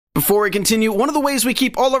Before we continue, one of the ways we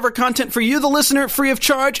keep all of our content for you, the listener, free of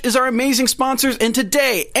charge is our amazing sponsors, and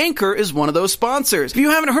today, Anchor is one of those sponsors. If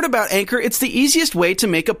you haven't heard about Anchor, it's the easiest way to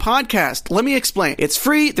make a podcast. Let me explain. It's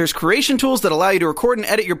free, there's creation tools that allow you to record and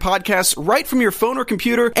edit your podcasts right from your phone or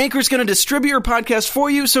computer. Anchor's going to distribute your podcast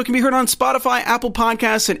for you so it can be heard on Spotify, Apple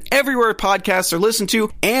Podcasts, and everywhere podcasts are listened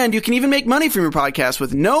to, and you can even make money from your podcast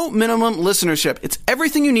with no minimum listenership. It's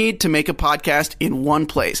everything you need to make a podcast in one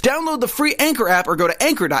place. Download the free Anchor app or go to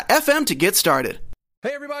anchor.fm to get started.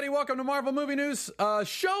 Hey everybody, welcome to Marvel Movie News,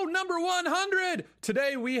 show number 100.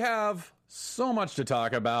 Today we have so much to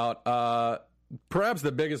talk about. Perhaps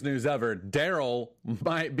the biggest news ever. Daryl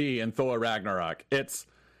might be in Thor Ragnarok. It's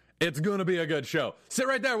gonna be a good show. Sit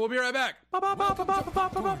right there, we'll be right back. Popcorn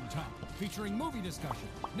Talk, featuring movie discussion,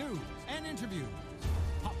 news, and interviews.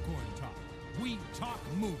 Popcorn Talk, we talk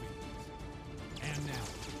movies. And now,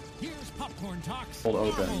 here's Popcorn Talk's Cold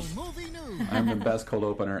open. Marvel Movie News. I'm the best cold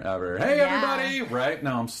opener ever. Hey everybody! Right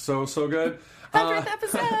now I'm so good. 100th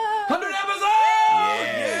episode! 100th episode!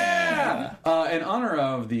 Yeah! In honor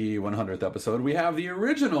of the 100th episode, we have the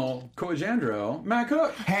original Kojandro, Matt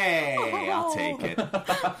Cook. Hey, I'll take it.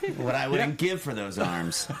 What I wouldn't give for those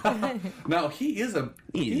arms. Now he is a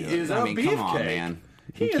beefcake. Come on, man.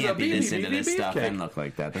 He You is can't a be this into this beefcake. stuff and look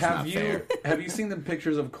like that. That's not fair. Have you seen the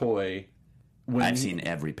pictures of Koi? I've seen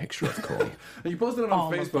every picture of Koi. You posted it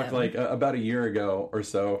on Facebook like about a year ago or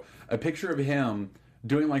so. A picture of him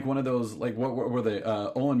doing like one of those, like what were they?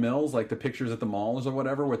 Owen Mills, like the pictures at the malls or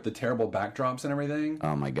whatever with the terrible backdrops and everything.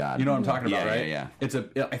 Oh my God! You know what I'm talking about, right? Yeah.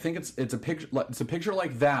 I think it's a picture. It's a picture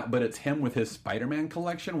like that, but it's him with his Spider-Man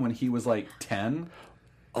collection when he was like 10.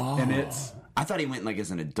 Oh, and it's. I thought he went like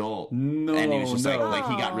as an adult. No, and he was just no. like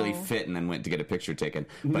he got really fit and then went to get a picture taken.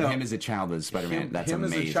 But him as a child as Spider-Man, that's him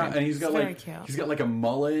amazing. As a child, and he's got Very cute. he's got like a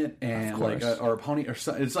mullet and like or a pony or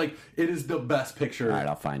something. It's like it is the best picture. All right,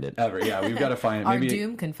 I'll find it Ever. Yeah, we've got to find it. Our Maybe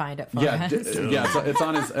Doom can find it for yeah, us. it's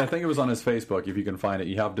on his. I think it was on his Facebook. If you can find it,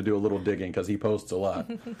 you have to do a little digging because he posts a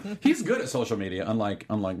lot. He's good at social media,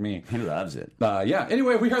 unlike me. He loves it. Yeah.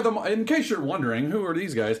 Anyway, we are in case you're wondering, who are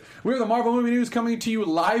these guys? We are the Marvel Movie News coming to you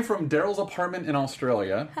live from Daryl's apartment in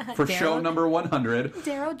Australia for show number 100.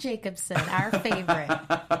 Daryl Jacobson, our favorite.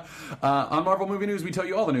 On Marvel Movie News, we tell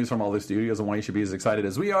you all the news from all the studios and why you should be as excited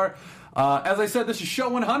as we are. As I said, this is show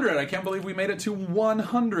 100. I can't believe we made it to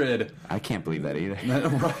 100. I can't believe that either.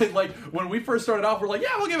 Right? Like, when we first started off, we're like,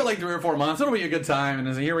 yeah, we'll give it like 3 or 4 months. It'll be a good time.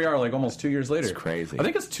 And here we are, like almost 2 years later. It's crazy. I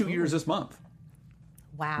think it's 2 years this month.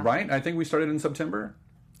 Wow. Right? I think we started in September.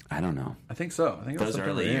 I don't know. I think so. I think it was Those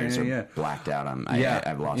September. early years yeah. are blacked out.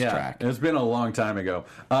 I've lost yeah. track. It's been a long time ago.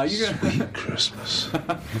 Sweet Christmas.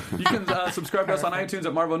 You can subscribe to us on iTunes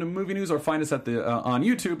at Marvel Movie News or find us at on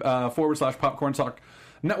YouTube / Popcorn Talk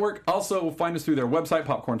Network. Also, find us through their website,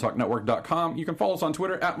 popcorntalknetwork.com. You can follow us on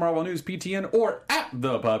Twitter at Marvel News PTN or at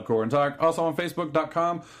The Popcorn Talk. Also on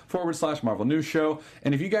Facebook.com / Marvel News Show.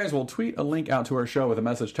 And if you guys will tweet a link out to our show with a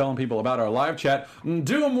message telling people about our live chat,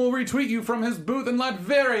 Doom will retweet you from his booth in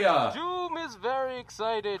Latveria. Doom is very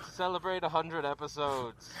excited to celebrate 100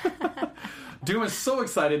 episodes. Doom is so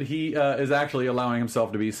excited he is actually allowing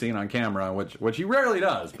himself to be seen on camera, which he rarely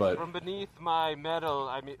does. But From beneath my metal,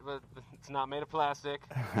 it's not made of plastic.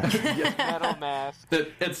 It's metal mask.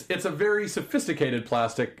 it's a very sophisticated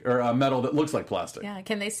plastic or metal that looks like plastic. Yeah,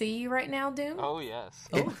 can they see you right now, Doom? Oh yes.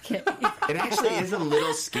 Okay. It actually is a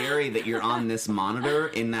little scary that you're on this monitor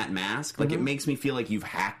in that mask. Like, it makes me feel like you've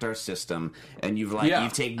hacked our system and you've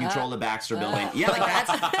taken control of the Baxter building. Yeah, like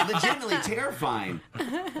that's legitimately terrifying.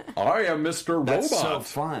 I am Mr. Robot. That's so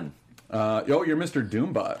fun. You're Mr.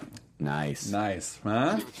 Doombot. Nice. Nice,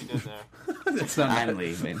 huh? See what you did there. It's not I'm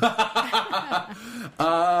leaving.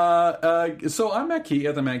 So I'm Matt Key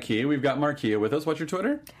at the Matt Key. We've got Markia with us. What's your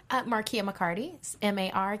Twitter? Markia McCarty. It's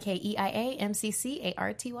MarkeIA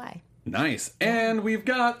MCCARTY. Nice. And we've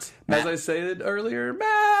got, as I said earlier,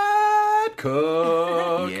 Matt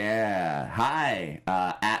Cook. Yeah. Hi.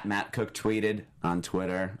 At Matt Cook tweeted on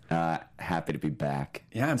Twitter. Happy to be back.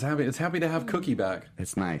 Yeah, it's happy to have Cookie back.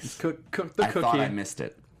 It's nice. Cook the I cookie. thought I missed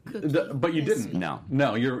it. But you didn't.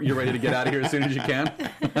 No, you're ready to get out of here as soon as you can.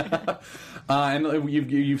 And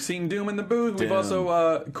you've seen Doom in the booth. We've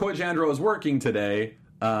also Kojandro is working today.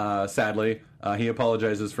 Sadly, he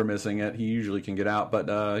apologizes for missing it. He usually can get out,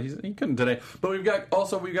 but he couldn't today. But we've got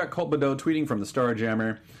Colt Badeau tweeting from the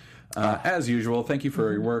Starjammer as usual. Thank you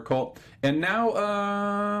for your work, Colt. And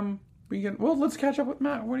now let's catch up with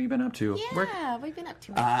Matt. What have you been up to? Yeah, we've been up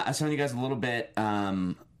to. I was telling you guys a little bit.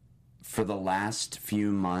 For the last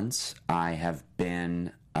few months, I have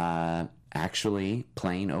been actually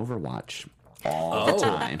playing Overwatch all the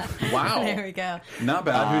time. Wow. There we go. Not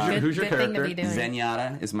bad. Who's your Good thing to character? be doing.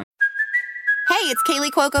 Zenyatta is my Hey, it's Kaylee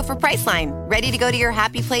Cuoco for Priceline. Ready to go to your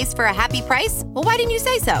happy place for a happy price? Well, why didn't you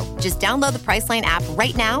say so? Just download the Priceline app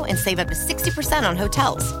right now and save up to 60% on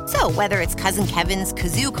hotels. So whether it's Cousin Kevin's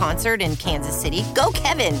Kazoo Concert in Kansas City, go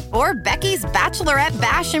Kevin, or Becky's Bachelorette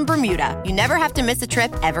Bash in Bermuda, you never have to miss a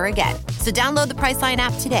trip ever again. So download the Priceline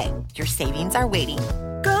app today. Your savings are waiting.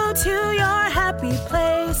 Go to your happy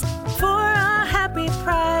place for a happy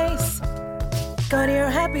price. Go to your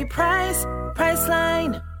happy price,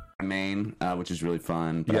 Priceline. Maine, which is really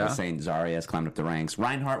fun. But I was saying Zarya has climbed up the ranks.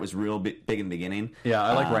 Reinhardt was real big in the beginning. Yeah,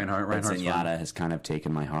 I like Reinhardt. Reinhardt's Zenyatta has kind of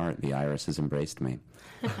taken my heart. The Iris has embraced me.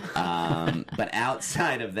 But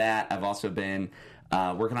outside of that, I've also been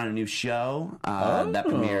working on a new show that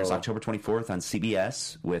premieres October 24th on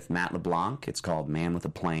CBS with Matt LeBlanc. It's called Man with a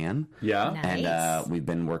Plan. Yeah. Nice. And we've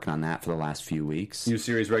been working on that for the last few weeks. New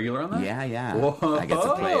series regular on that? Yeah. Whoa. I get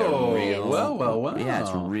to play a real... Well. Yeah,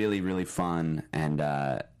 it's really, really fun. And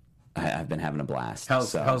I've been having a blast.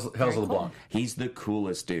 How's LeBlanc? He's the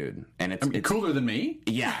coolest dude, and it's cooler than me.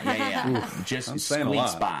 Yeah. Just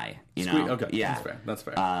squeaks by, you know. Okay, yeah, that's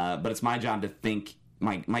fair. But it's my job to think.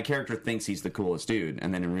 My character thinks he's the coolest dude,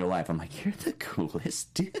 and then in real life, I'm like, you're the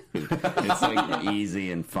coolest dude. It's like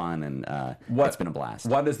easy and fun, and it's been a blast.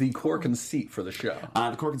 What is the core conceit for the show?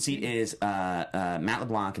 The core conceit is Matt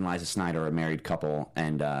LeBlanc and Liza Snyder are a married couple,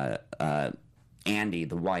 and Andy,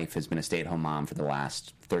 the wife, has been a stay-at-home mom for the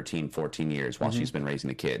last 13, 14 years while she's been raising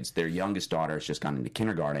the kids. Their youngest daughter has just gone into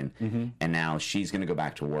kindergarten, and now she's going to go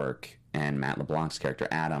back to work, and Matt LeBlanc's character,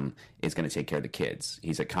 Adam, is going to take care of the kids.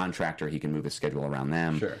 He's a contractor. He can move his schedule around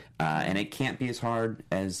them. Sure. And it can't be as hard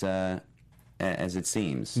as it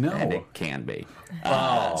seems. No. And it can be.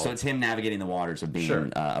 So it's him navigating the waters of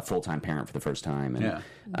being a full-time parent for the first time, and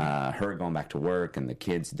her going back to work, and the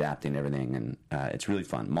kids adapting everything, and it's really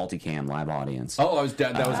fun. Multicam, live audience. That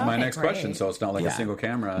was my next question, so it's not like a single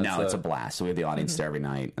camera. It's a blast. So we have the audience there every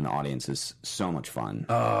night, and the audience is so much fun.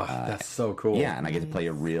 That's so cool. Yeah, and I get to play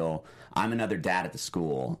I'm another dad at the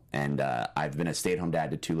school, and I've been a stay-at-home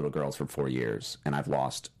dad to 2 little girls for 4 years, and I've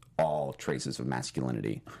lost all traces of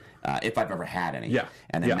masculinity. If I've ever had any. Yeah.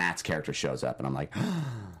 And then Matt's character shows up, and I'm like...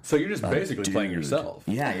 So you're just basically playing yourself.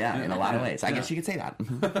 Yeah, in a lot of ways. I guess you could say that.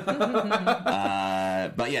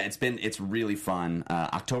 But yeah, it's really fun.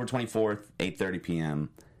 October 24th, 8:30 p.m.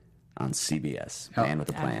 on CBS. Man with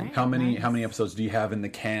a Plan. How many episodes do you have in the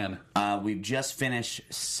can? We've just finished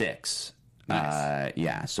 6.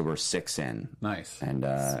 Nice. So we're 6 in. Nice. And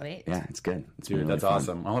Sweet. yeah, it's good. It's Dude, really that's fun.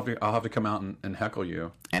 awesome. I'll have to come out and heckle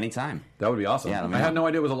you. Anytime. That would be awesome. Yeah, I had no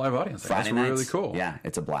idea it was a live audience. Friday That's nights. really cool. Yeah,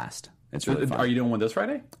 it's a blast. It's really fun. Are you doing one this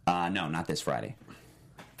Friday? No, not this Friday.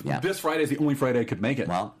 Yeah. This Friday is the only Friday I could make it.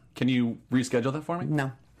 Well, can you reschedule that for me?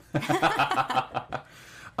 No.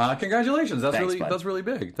 Congratulations. That's Thanks, bud. that's really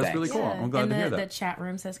big. That's Thanks. really cool. I'm glad to hear The that. chat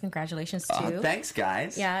room says congratulations too. Thanks,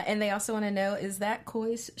 guys. Yeah, and they also want to know, is that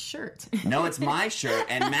Koi's shirt? No, it's my shirt,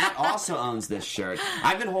 and Matt also owns this shirt.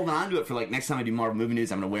 I've been holding on to it for next time I do Marvel Movie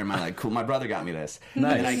News, I'm going to wear my cool. My brother got me this.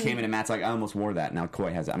 Nice. And I came in, and Matt's like, I almost wore that. Now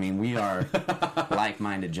Koi has it. I mean, we are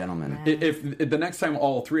like-minded gentlemen. If the next time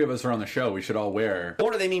all 3 of us are on the show, we should all wear. Or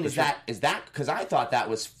do they mean is that because I thought that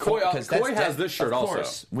was Koi has this shirt of also.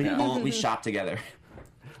 course. We shop together.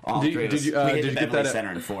 All Did 3 of us. you We hit the get Beverly that at-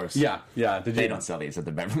 Center in Force. Yeah. They don't sell these at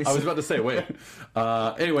the Beverly Center. I was about to say, wait.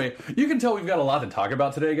 Anyway, you can tell we've got a lot to talk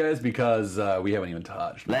about today, guys, because we haven't even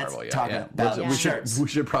touched Let's Marvel yet. talk about we shirts. we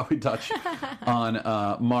should probably touch on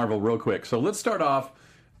Marvel real quick. So let's start off.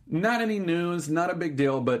 Not any news, not a big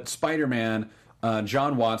deal, but Spider-Man.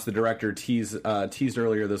 John Watts, the director, teased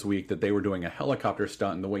earlier this week that they were doing a helicopter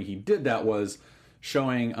stunt, and the way he did that was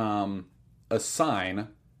showing a sign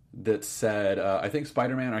that said, I think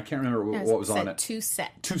Spider-Man, I can't remember what was on it. To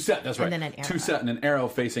set. To set, that's right. And then an arrow. To set and an arrow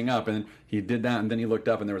facing up, and he did that, and then he looked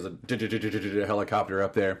up, and there was a helicopter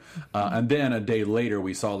up there. And then a day later,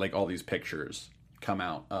 we saw all these pictures come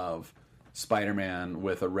out of Spider-Man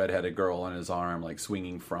with a redheaded girl on his arm,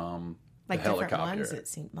 swinging from the helicopter. Different ones, it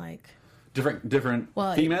seemed like. Different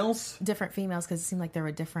females? Different females, because it seemed like there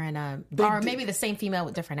were different, maybe the same female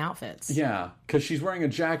with different outfits. Yeah, because she's wearing a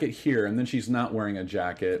jacket here, and then she's not wearing a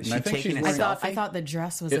jacket. And I think she's wearing I thought the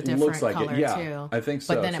dress was a different color, too. I think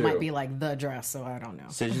so, But then too. it might be the dress, so I don't know.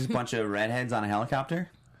 So just a bunch of redheads on a helicopter?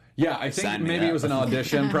 Yeah, I think maybe it was an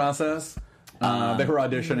audition process. They were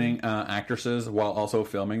auditioning actresses while also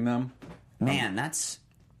filming them. Man, that's...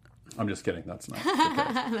 I'm just kidding. That's not.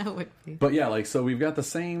 That would be. But yeah, so we've got the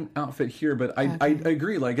same outfit here, but I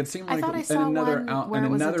agree. It seemed like in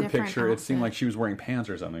another picture, it seemed like she was wearing pants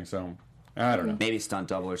or something. So I don't know. Maybe stunt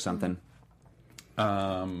double or something.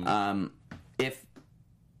 If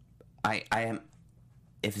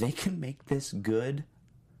if they can make this good,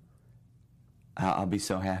 I'll be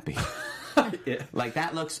so happy. Like,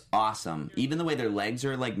 that looks awesome. Even the way their legs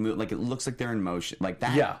are, like, like it looks like they're in motion. Like,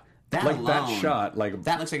 that. Yeah. That like alone, that shot. Like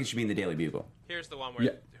that looks like it should be in the Daily Bugle. Here's the one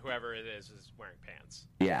where whoever it is wearing pants.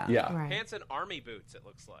 Yeah. Yeah. Right. Pants and army boots, it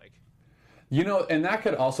looks like. You know, and that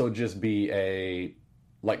could also just be a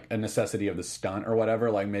necessity of the stunt or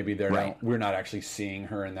whatever. Like, maybe we're not actually seeing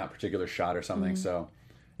her in that particular shot or something. So,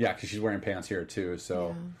 yeah, because she's wearing pants here too.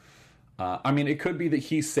 So, I mean, it could be that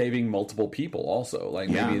he's saving multiple people also. Like,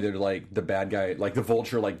 maybe they're like the bad guy, like the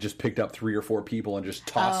Vulture, like just picked up 3 or 4 people and just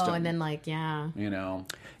tossed them. And then like, you know,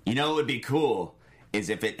 what would be cool is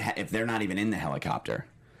if they're not even in the helicopter.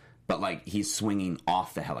 But, like, he's swinging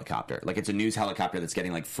off the helicopter. Like, it's a news helicopter that's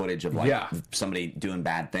getting, like, footage of, like, somebody doing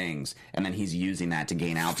bad things. And then he's using that to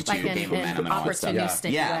gain altitude, gain momentum, and all that stuff.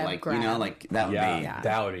 Yeah, like, grab. you know, like, that would be...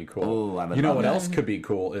 that would be cool. Ooh, you know what else could be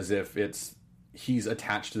cool is if he's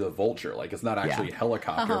attached to the Vulture. Like, it's not actually a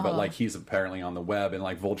helicopter, but, like, he's apparently on the web, and,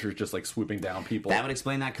 like, Vulture's just, like, swooping down people. That would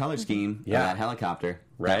explain that color scheme of that helicopter.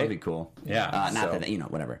 Right? That would be cool. Yeah. Not that, you know,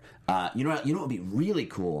 whatever. You know what would be really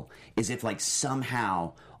cool is if, like,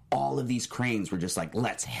 somehow... all of these cranes were just like,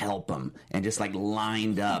 let's help them, and just like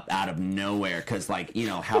lined up out of nowhere because, like, you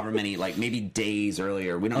know, however many, like maybe days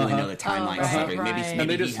earlier, we don't really know the timeline.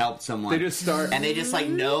 Maybe he helped someone. They just start, and they just like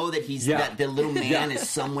know that he's that the little man is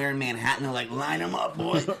somewhere in Manhattan. They're like, line him up,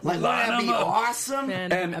 boys. Like, wouldn't that be awesome?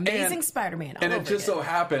 And Amazing Spider-Man. And it just so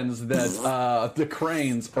happens that the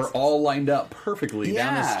cranes are all lined up perfectly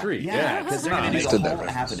down the street. Yeah, because they're going to do the whole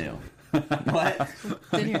avenue. What?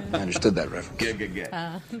 I understood that reference. Good.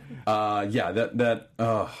 God,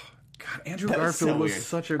 Andrew Garfield was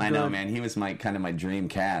such a good... I know, man. He was my dream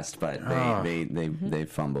cast, but they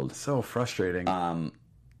fumbled. So frustrating.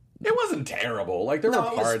 It wasn't terrible. Like, there were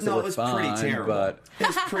parts that were fine, pretty terrible. But it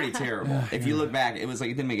was pretty terrible. If you look back, it was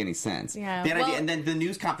like it didn't make any sense. Yeah. And then the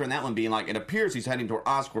news copter in that one being like, it appears he's heading toward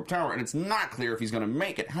Oscorp Tower, and it's not clear if he's going to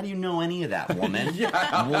make it. How do you know any of that, woman?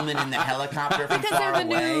 Woman in the helicopter from because far they're the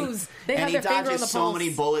away. News. They and have he their finger on dodges the so pulse.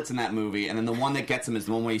 many bullets in that movie, and then the one that gets him is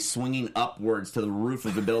the one where he's swinging upwards to the roof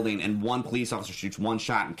of the building, and one police officer shoots one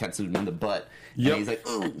shot and cuts him in the butt. Yep. And he's like,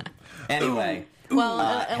 ooh. Anyway. Well,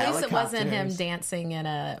 at least it wasn't him dancing in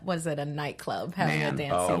a nightclub having a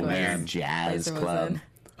dance sequence. Jazz club.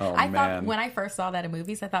 I thought when I first saw that in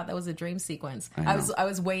movies, I thought that was a dream sequence. I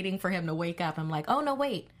was waiting for him to wake up. I'm like, oh no,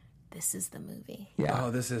 wait, this is the movie. Yeah.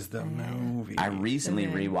 Oh, this is the movie. I recently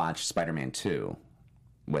rewatched Spider-Man 2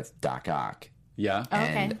 with Doc Ock. Yeah. Oh,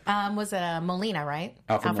 okay. Was it Molina, right?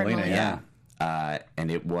 Alfred Molina, yeah.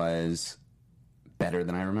 And it was better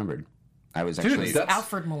than I remembered. I was actually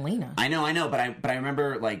Alfred Molina. I know, but I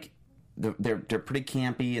remember, like, they're pretty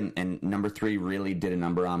campy, and number 3 really did a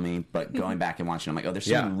number on me. But going back and watching, I'm like, oh, there's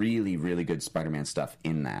some really, really good Spider-Man stuff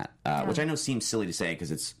in that, which I know seems silly to say because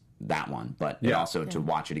it's that one, but also to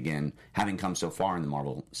watch it again, having come so far in the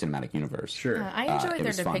Marvel Cinematic Universe. Sure, I enjoyed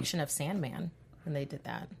their depiction of Sandman when they did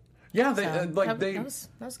that. Yeah, that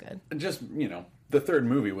was good. Just, you know, the third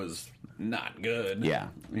movie was not good. Yeah.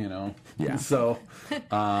 You know? Yeah. So,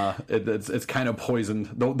 it's kind of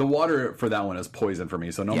poisoned. The water for that one is poisoned for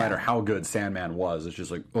me, so no matter how good Sandman was, it's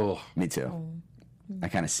just like, oh. Me too. I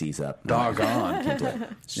kind of seize up. Doggone. Can't do it.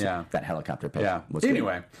 Yeah. That helicopter pick. Yeah. Was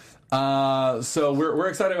anyway, so we're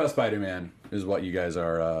excited about Spider-Man, is what you guys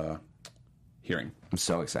are hearing. I'm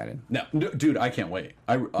so excited. No, dude, I can't wait.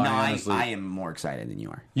 I honestly, I am more excited than you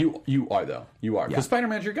are. You are though. You are, because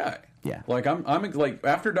Spider-Man's your guy. Yeah. Like I'm like,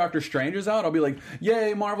 after Doctor Strange is out, I'll be like,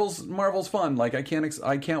 yay, Marvel's fun. Like I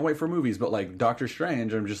can't wait for movies. But like Doctor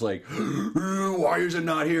Strange, I'm just like, why is it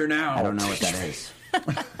not here now? I don't know what that is.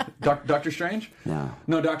 Doctor Strange?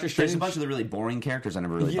 No, Doctor Strange. There's a bunch of the really boring characters I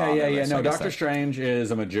never really Yeah. So no, Doctor Strange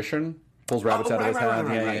is a magician. Pulls rabbits out of his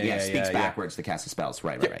head. Yeah, speaks backwards to cast the spells.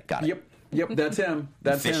 Right. Got it. Yep, that's him.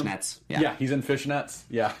 That's fishnets. him. Yeah, he's in fishnets.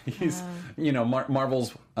 Yeah, he's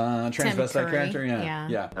Marvel's transvestite character.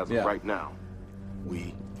 Yeah. As of right now,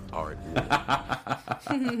 we are at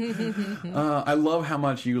war. I love how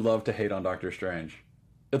much you love to hate on Doctor Strange.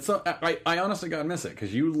 It's so, I honestly gotta miss it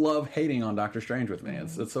because you love hating on Doctor Strange with me.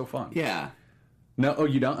 It's so fun. Yeah. No, oh,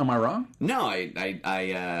 you don't? Am I wrong? No,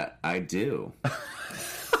 I do.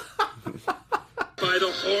 By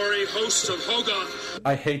the hoary hosts of Hogarth.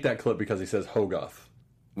 I hate that clip because he says Hogarth.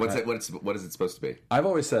 What is it supposed to be? I've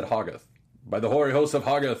always said Hogarth. By the hoary hosts of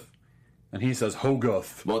Hogarth. And he says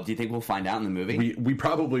Hogarth. Well, do you think we'll find out in the movie? We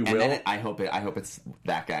probably will. And then I hope it's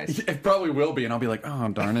that guy's. It probably will be, and I'll be like, oh,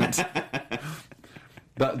 darn it.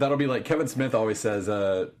 That'll be like Kevin Smith always says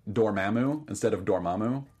Dormammu instead of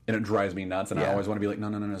Dormammu, and it drives me nuts. And I always want to be like, no,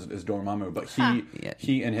 it's Dormammu. But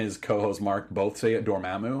he and his co-host Mark both say it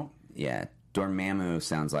Dormammu. Yeah, Dormammu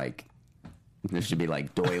sounds like There should be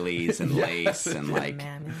like doilies and lace and like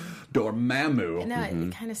Dormammu. No,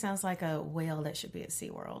 it kind of sounds like a whale that should be at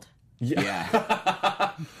SeaWorld.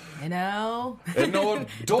 Yeah. You know? No,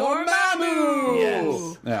 Dormammu!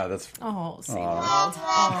 Yes. Yeah, that's... SeaWorld.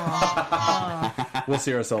 We'll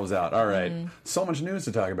see ourselves out. All right. So much news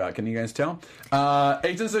to talk about. Can you guys tell?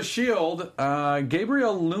 Agents of S.H.I.E.L.D.,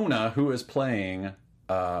 Gabriel Luna, who is playing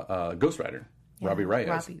Ghost Rider, Robbie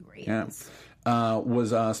Reyes. Yeah.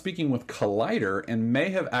 Was speaking with Collider and may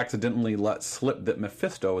have accidentally let slip that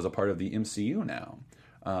Mephisto is a part of the MCU now.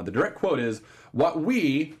 The direct quote is, "What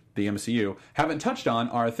we, the MCU, haven't touched on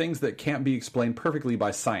are things that can't be explained perfectly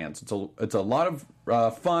by science. It's a lot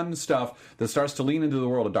of fun stuff that starts to lean into the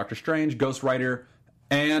world of Doctor Strange, Ghost Rider,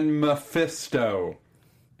 and Mephisto.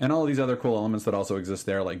 And all of these other cool elements that also exist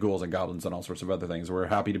there, like ghouls and goblins and all sorts of other things. We're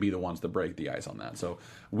happy to be the ones that break the ice on that. So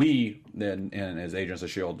we, and as Agents of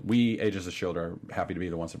S.H.I.E.L.D., we, Agents of S.H.I.E.L.D., are happy to be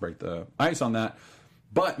the ones that break the ice on that.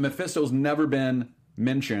 But Mephisto's never been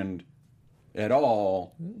mentioned at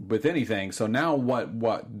all with anything. So now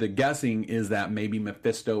what the guessing is that maybe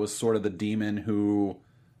Mephisto is sort of the demon who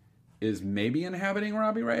is maybe inhabiting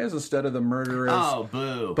Robbie Reyes instead of the murderers. Oh,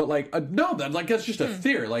 boo! But no, that's just a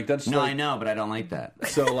theory. Like that's I know, but I don't like that.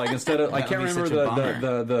 So like instead of I can't remember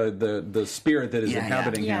the spirit that is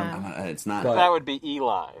inhabiting him. It's not. That would be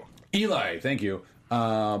Eli. Eli, thank you.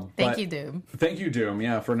 Thank you, Doom. Thank you, Doom.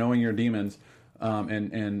 Yeah, for knowing your demons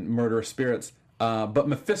and murderous spirits. But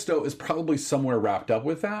Mephisto is probably somewhere wrapped up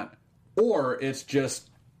with that, or it's just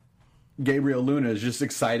Gabriel Luna is just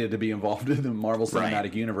excited to be involved in the Marvel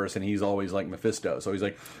Cinematic Universe, and he's always like Mephisto. So he's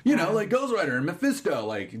like, like Ghost Rider and Mephisto,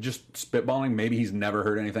 like just spitballing. Maybe he's never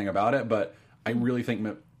heard anything about it, but I really think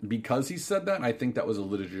because he said that, I think that was a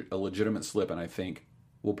legitimate slip, and I think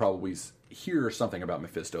we'll probably hear something about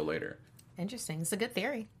Mephisto later. Interesting. It's a good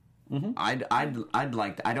theory. Mm-hmm. I'd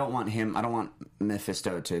like. I don't want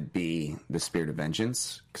Mephisto to be the Spirit of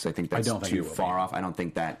Vengeance because I think that's too far off. I don't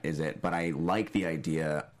think that is it. But I like the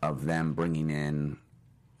idea of them bringing in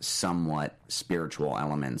somewhat spiritual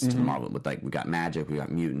elements to the Marvel. With like we got magic, we got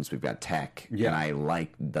mutants, we've got tech, and I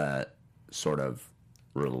like the sort of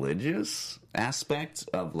religious aspect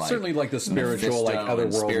of like certainly like the spiritual, like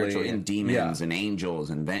otherworldly, and demons and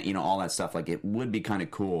angels and all that stuff. Like it would be kind of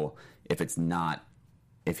cool if it's not.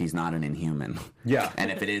 If he's not an Inhuman,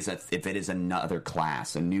 and if it is another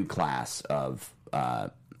class, a new class of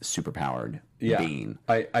superpowered being,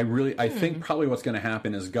 I think probably what's going to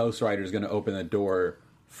happen is Ghost Rider is going to open the door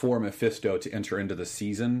for Mephisto to enter into the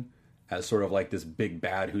season as sort of like this big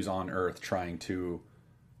bad who's on Earth trying to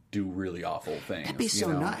do really awful things. That'd be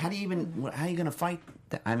so nuts. How are you going to fight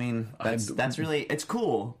that? I mean, that's really it's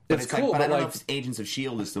cool. But it's cool, but I don't know if Agents of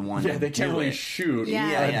S.H.I.E.L.D. is the one. Yeah, they can't really shoot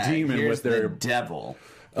a demon Here's with their devil.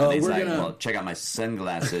 We're gonna check out my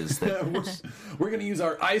sunglasses. We're gonna use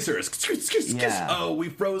our icers. Oh, we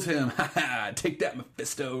froze him. Take that,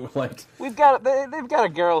 Mephisto. Like they've got a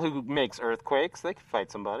girl who makes earthquakes. They can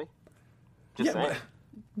fight somebody. Just saying.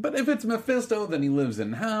 But if it's Mephisto, then he lives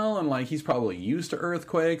in hell, and like he's probably used to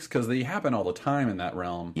earthquakes because they happen all the time in that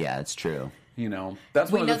realm. Yeah, it's true.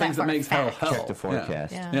 That's one of the things that makes hell. Check the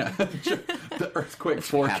forecast. Yeah. The earthquake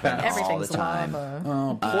forecast. All the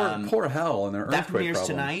time. Poor hell and their earthquake that premieres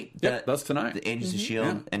problem. Tonight? Yep, that's tonight. The Agents of S.H.I.E.L.D.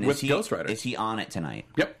 Yeah. And with Ghost Rider. Is he on it tonight?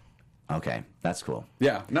 Yep. Okay, that's cool.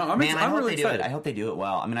 Yeah, no, I'm really excited. I hope they do it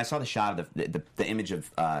well. I mean, I saw the shot of the image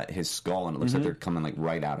of his skull, and it looks like they're coming like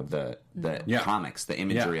right out of the comics. The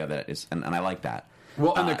imagery of it is, and I like that.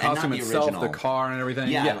 Well, and the costume itself, the car and everything.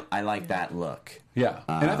 Yeah, I like that look. Yeah,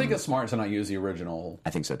 and I think it's smart to not use the original. I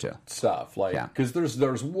think so too. Stuff because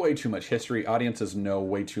there's way too much history. Audiences know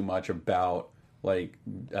way too much about like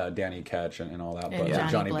Danny Ketch and all that, but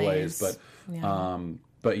Johnny Blaze. But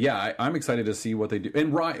I'm excited to see what they do.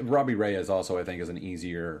 And Robbie Reyes also, I think, is an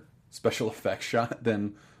easier special effects shot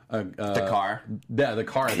than the car. Yeah, the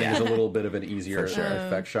car I think is a little bit of an easier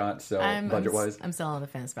effect shot. So budget wise, I'm still on the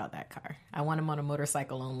fence about that car. I want him on a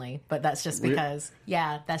motorcycle only, but that's just because.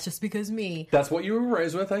 That's just because me. That's what you were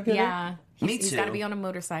raised with. I get it. Me too. He's got to be on a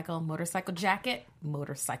motorcycle jacket,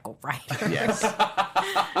 motorcycle rider. Yes.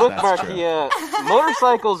 Look, Markia,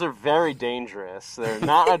 motorcycles are very dangerous. They're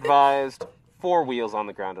not advised. 4 wheels on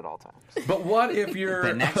the ground at all times. But what if you're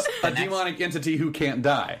a demonic entity who can't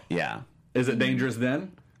die? Yeah. Is it dangerous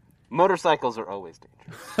then? Motorcycles are always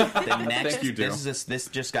dangerous. The next, Thank you, Joe. this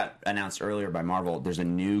just got announced earlier by Marvel. There's a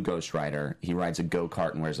new Ghost Rider. He rides a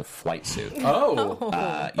go-kart and wears a flight suit. Oh,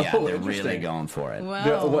 Yeah, Oh, they're interesting. really going for it.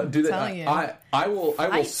 Well, What do they? telling you. I will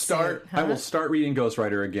Flight start. suit, huh? I will start reading Ghost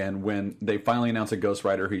Rider again when they finally announce a Ghost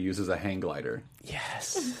Rider who uses a hang glider.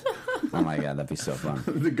 Yes. Oh my god, that'd be so fun.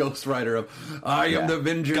 The Ghost Rider of I am the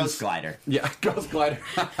vengeance. Ghost Glider. Yeah, Ghost Glider.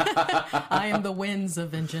 I am the winds of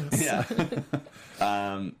vengeance. Yeah.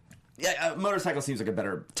 Motorcycle seems like a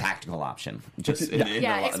better tactical option. Just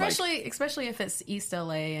Yeah, especially if it's East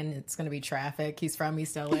LA and it's going to be traffic. He's from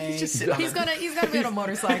East LA. He's gonna be on a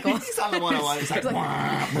motorcycle. He's on the 101. He's like,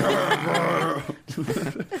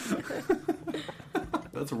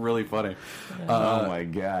 That's really funny. oh my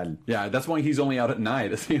god. Yeah, that's why he's only out at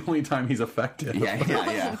night. It's the only time he's effective. Yeah.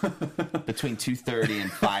 Between 2:30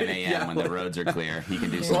 and 5 a.m. when the roads are clear, he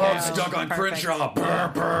can do some Oh, I'm damage. stuck on Perfect. Crenshaw.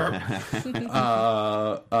 Burr, burr.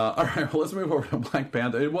 All right, well, let's move over to Black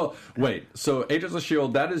Panther. Well, wait. So, Agents of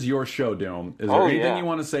S.H.I.E.L.D., that is your show, Doom. Is there Oh, anything yeah. you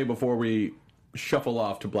want to say before we shuffle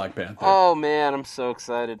off to Black Panther? Oh man, I'm so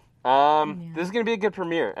excited. This is gonna be a good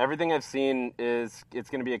premiere. Everything I've seen it's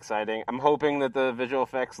gonna be exciting. I'm hoping that the visual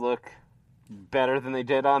effects look better than they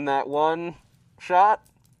did on that one shot.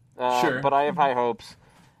 Sure. But I have high hopes.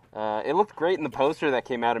 It looked great in the poster that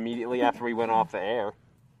came out immediately after we went off the air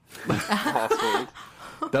last week.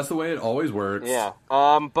 That's the way it always works. Yeah.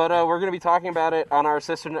 But we're going to be talking about it on our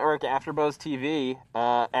sister network, AfterBuzz TV,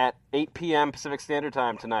 at 8 p.m. Pacific Standard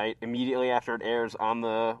Time tonight, immediately after it airs on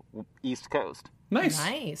the East Coast. Nice.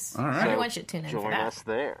 Nice. All right. Everyone should tune in for Join that. us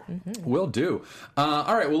there. Will do.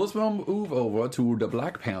 All right, well, let's move over to the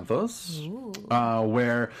Black Panthers,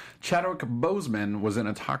 where Chadwick Boseman was in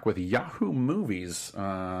a talk with Yahoo Movies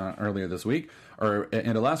earlier this week, or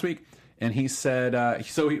end of last week, and he said,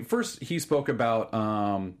 he spoke about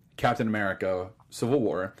Captain America Civil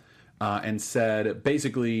War, and said,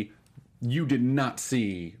 basically, you did not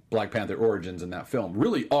see Black Panther Origins in that film.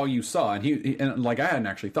 Really, all you saw, and I hadn't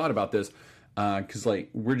actually thought about this, because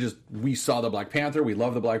we saw the Black Panther, we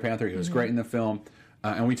love the Black Panther, he was great in the film,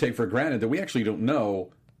 and we take for granted that we actually don't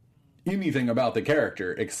know anything about the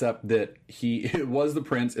character except that he was the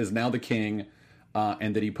prince, is now the king,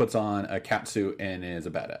 and that he puts on a catsuit and is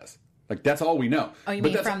a badass. Like, that's all we know. Oh, you But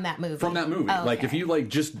mean that's from that movie? From that movie. Oh, Like, okay. if you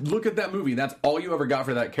just look at that movie, that's all you ever got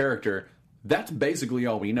for that character. That's basically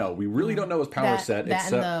all we know. We really don't know his power set. That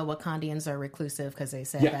except and the Wakandians are reclusive because they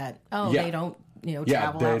said Yeah. that Yeah. they don't yeah,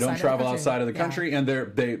 travel they outside don't travel of the outside of the country.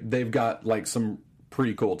 country, and they've got like some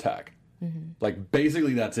pretty cool tech. Like,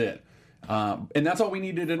 basically that's it, and that's all we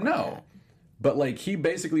needed to know. But like, he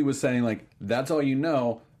basically was saying, like, that's all you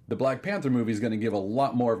know. The Black Panther movie is going to give a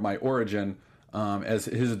lot more of my origin. As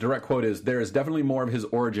his direct quote is, there is definitely more of his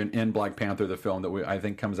origin in Black Panther, the film that I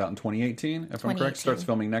think comes out in 2018, if I'm correct, starts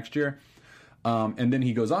filming next year. And then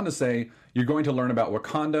he goes on to say, you're going to learn about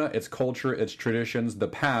Wakanda, its culture, its traditions, the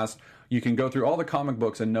past. You can go through all the comic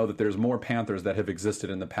books and know that there's more Panthers that have existed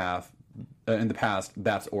in the past.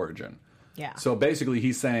 That's origin. Yeah. So basically,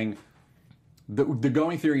 he's saying the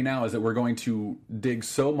going theory now is that we're going to dig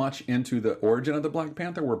so much into the origin of the Black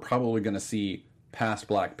Panther, we're probably going to see past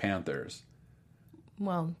Black Panthers.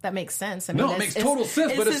 Well, that makes sense. I mean, No, it makes total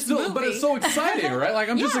sense, but it's still, but it's so exciting, right? Like,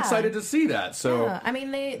 I'm just Yeah. excited to see that. So. Yeah. I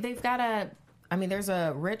mean, they've got there's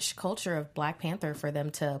a rich culture of Black Panther for them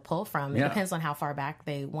to pull from. It Yeah. depends on how far back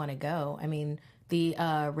they want to go. I mean, the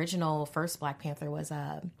original first Black Panther was,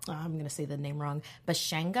 I'm going to say the name wrong,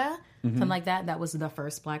 Bashanga, something like that. That was the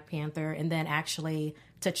first Black Panther. And then actually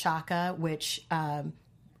T'Chaka, which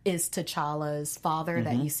is T'Challa's father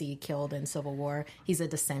that you see killed in Civil War. He's a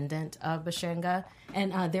descendant of Bashanga.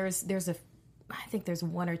 And I think there's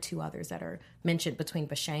one or two others that are mentioned between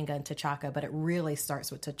Bashanga and T'Chaka, but it really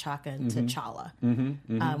starts with T'Chaka and T'Challa,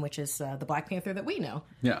 which is the Black Panther that we know.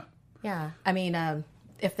 Yeah. Yeah, I mean,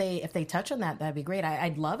 if they touch on that, that'd be great.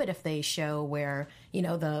 I'd love it if they show where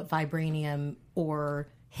the vibranium ore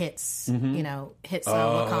hits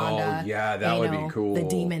Wakanda. yeah, that would be cool. The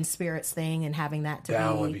demon spirits thing and having that to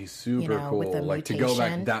That be would be super cool. with the Like, to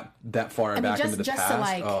mutation. go back that far back into the past. To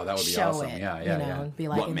like oh, that would be show awesome. it, Yeah. and be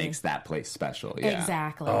like, What makes that place special? Yeah.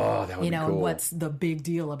 Exactly. Oh, that would be cool. What's the big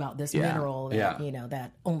deal about this Yeah. mineral that Yeah.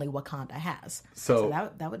 that only Wakanda has? So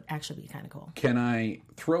that would actually be kind of cool. Can I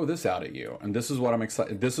throw this out at you? And this is what I'm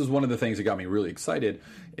excited. This is one of the things that got me really excited.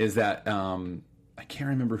 Is that I can't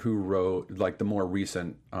remember who wrote like the more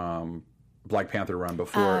recent Black Panther run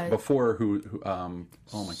before who oh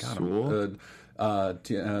my god,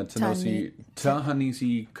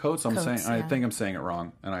 Ta-Nehisi Coates. I think I'm saying it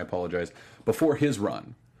wrong, and I apologize. Before his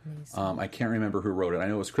run, I can't remember who wrote it. I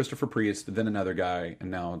know it was Christopher Priest, then another guy,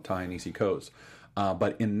 and now Ta-Nehisi Coates.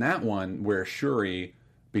 But in that one, where Shuri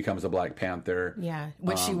becomes a Black Panther,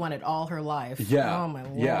 which she wanted all her life. yeah, Oh my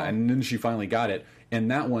Lord. yeah, and then she finally got it.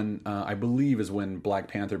 And that one, I believe, is when Black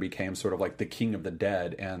Panther became sort of like the king of the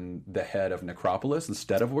dead and the head of Necropolis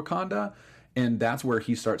instead of Wakanda. And that's where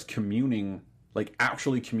he starts communing, like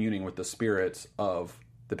actually communing with the spirits of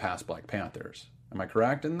the past Black Panthers. Am I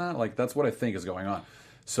correct in that? Like, that's what I think is going on.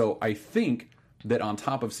 So I think that on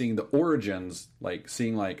top of seeing the origins, like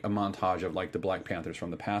seeing like a montage of like the Black Panthers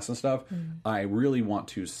from the past and stuff, I really want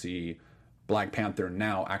to see Black Panther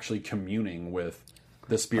now actually communing with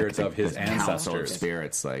the spirits of his ancestors.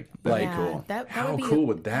 Spirits, like cool. How cool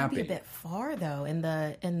would that be? A bit far though.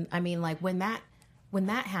 And I mean, like when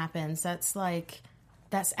that happens, that's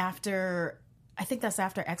after. I think that's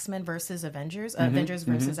after X-Men versus Avengers, Avengers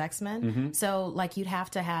versus X-Men. So like you'd have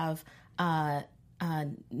to have Namor.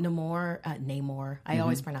 I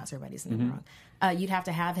always pronounce everybody's name wrong. You'd have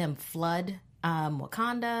to have him flood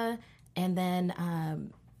Wakanda, and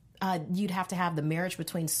then you'd have to have the marriage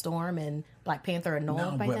between Storm and Black Panther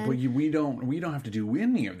annulled by then. But we don't have to do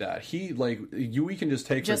any of that. We can just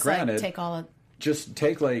take for granted. Take all of. Just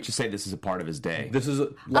say this is a part of his day. This is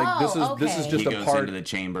just he a goes part into the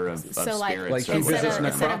chamber of spirits. Like he visits Necropolis.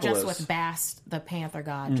 Instead of just with Bast, the Panther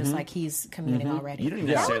god, just like he's communing already. You don't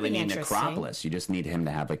even necessarily need Necropolis. You just need him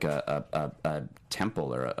to have like a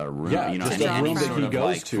temple or a room. Yeah, just a room that he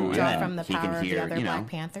goes to. Draw from the power of the other Black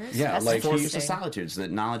Panthers. Yeah, that's like Fortress of Solitude, the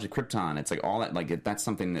knowledge of Krypton. It's like all that. Like that's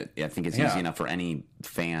something that I think is easy enough for any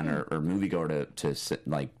fan or moviegoer to sit,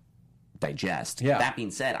 like digest. Yeah. That being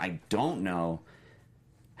said, I don't know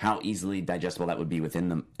how easily digestible that would be within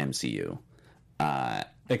the MCU.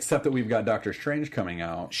 Except that we've got Doctor Strange coming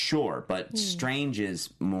out. Sure, but Strange is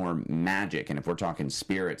more magic, and if we're talking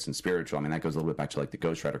spirits and spiritual, I mean, that goes a little bit back to like the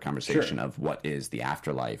Ghost Rider conversation of what is the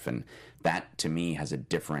afterlife, and that to me has a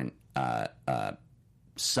different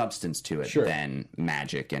substance to it than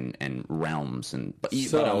magic and realms, but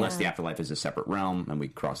unless the afterlife is a separate realm and we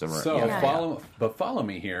cross over. Follow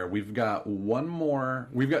me here. We've got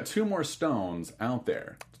two more stones out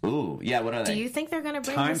there. Ooh, yeah. What are they? Do you think they're going to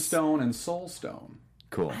bring Time Stone and Soul Stone?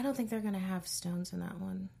 Cool. I don't think they're going to have stones in that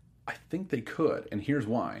one. I think they could, and here's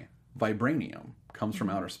why. Vibranium comes from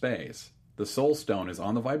outer space. The Soul Stone is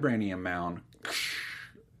on the Vibranium mound,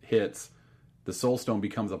 hits. The Soul Stone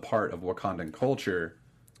becomes a part of Wakandan culture.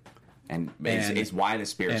 And is why the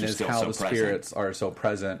spirits are still so present. And is how the spirits are so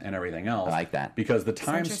present and everything else. I like that. Because the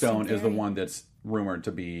Time Stone is the one that's rumored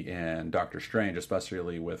to be in Doctor Strange,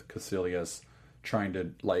 especially with Caecilius trying to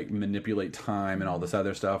like manipulate time and all this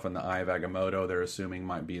other stuff, and the Eye of Agamotto they're assuming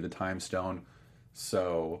might be the Time Stone.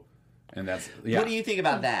 So, and that's What do you think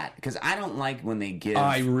about that? Because I don't like when they give.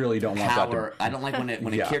 I really don't want that. I don't like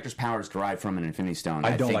when a character's power is derived from an Infinity Stone.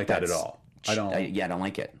 I don't like that at all. I don't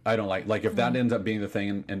like it. I don't like if that ends up being the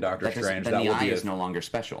thing in Doctor Strange. Then that the will eye be is no longer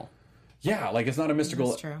special. Yeah, like it's not a mystical.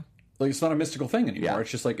 That's true. Like it's not a mystical thing anymore. Yeah. It's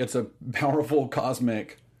just like it's a powerful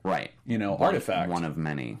cosmic. Right. Artifact. One of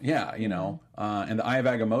many. Yeah, and the Eye of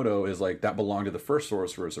Agamotto is like that belonged to the first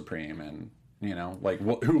Sorcerer Supreme, and like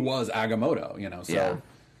who was Agamotto? So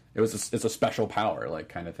it's a special power, like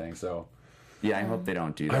kind of thing. So yeah, I hope they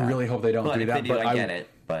don't do that. I really hope they don't do that. But I get it.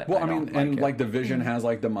 But like the Vision has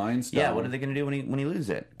like the Mind Stone. Yeah, what are they going to do when he loses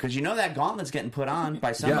it? Because that gauntlet's getting put on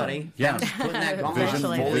by somebody. Yeah. Putting that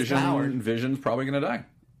gauntlet Vision's probably going to die.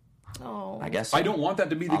 Oh, I guess so. I don't want that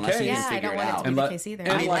to be the case. Yeah, I don't want it to be the case either.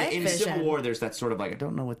 And like in Civil War, there's that sort of like I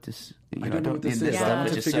don't know what this. I don't know what this is. I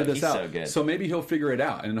want to figure this out. So good. So maybe he'll figure it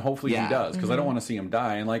out, and hopefully he does. Because I don't want to see him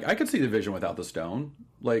die. And like I could see the Vision without the stone.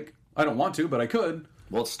 Like I don't want to, but I could.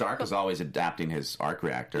 Well, Stark is always adapting his arc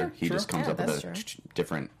reactor. He just comes up with a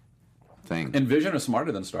different thing. And Vision is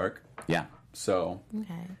smarter than Stark. Yeah. So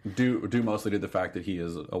due mostly to the fact that he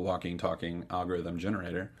is a walking, talking algorithm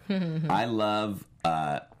generator. I love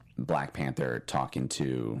Black Panther talking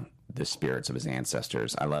to the spirits of his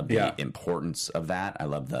ancestors. I love the importance of that. I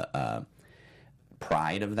love the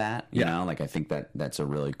pride of that. You know, like I think that's a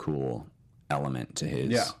really cool element to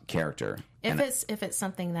his character. If it's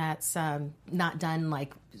something that's not done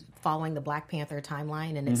like following the Black Panther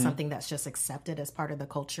timeline, and it's something that's just accepted as part of the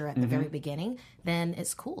culture at the very beginning, then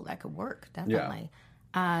it's cool. That could work, definitely.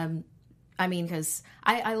 I mean, because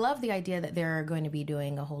I love the idea that they're going to be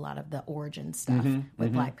doing a whole lot of the origin stuff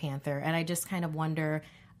with Black Panther, and I just kind of wonder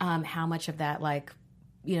how much of that, like,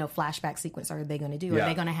 flashback sequence are they going to do? Are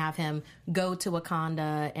they going to have him go to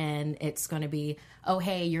Wakanda and it's going to be, oh,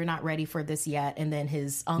 hey, you're not ready for this yet, and then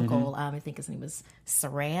his uncle, I think his name was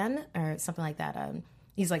Saran or something like that.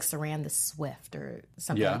 He's like Saran the Swift or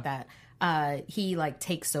something like that. He like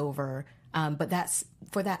takes over But that's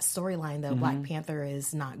for that storyline though. Black Panther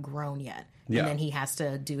is not grown yet, Yeah. and then he has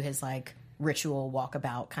to do his like ritual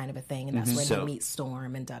walkabout kind of a thing, and that's when he meets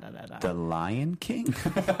Storm and da da da da. The Lion King.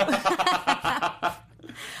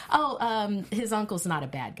 His uncle's not a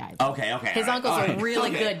bad guy, though. Okay. His uncle's a really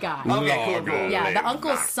good guy. Okay, cool. Yeah, the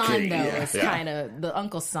uncle's son though is kind of the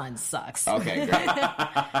uncle's son sucks. Okay, great.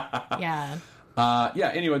 Yeah.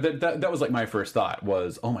 Anyway, that was like my first thought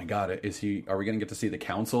was, oh my god, are we going to get to see the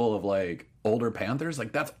council of like older Panthers?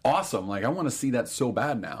 Like that's awesome. Like I want to see that so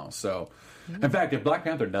bad now. So, in fact, if Black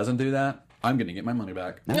Panther doesn't do that, I'm going to get my money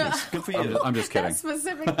back. Nice. Good for you. I'm just kidding. That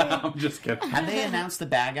specifically. I'm just kidding. Have they announced the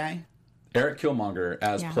bad guy? Eric Killmonger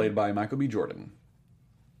as played by Michael B. Jordan.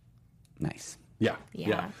 Nice. Yeah.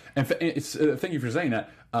 And thank you for saying that.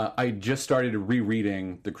 I just started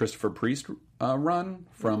rereading the Christopher Priest run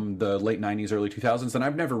from the late 90s, early 2000s, and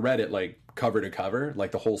I've never read it like cover to cover,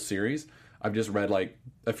 like the whole series. I've just read like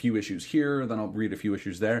a few issues here, then I'll read a few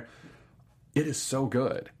issues there. It is so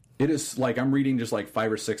good. It is like I'm reading just like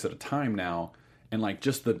 5 or 6 at a time now, and like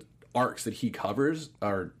just the arcs that he covers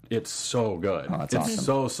it's so good. Oh, that's it's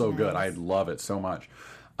awesome. so good. I love it so much.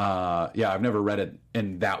 I've never read it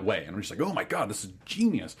in that way, and I'm just like, oh my god, this is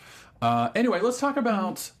genius. Anyway, let's talk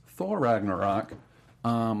about Thor Ragnarok.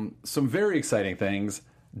 Some very exciting things.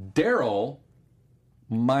 Daryl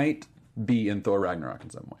might be in Thor Ragnarok in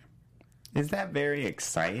some way. Is that very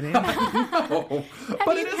exciting?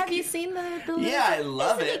 Have you seen the Yeah, I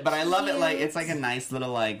love it, but I love it like cute? it's like a nice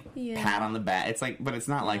little like pat on the back. It's like, but it's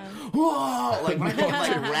not like whoa. Like when I think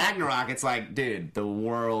of like Ragnarok, it's like, dude, the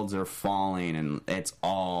worlds are falling and it's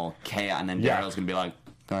all chaos, and then Daryl's gonna be like,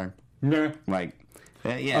 darn, like.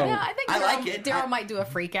 I think I like it. Daryl might do a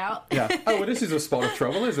freak out. Yeah. Oh, well, this is a spot of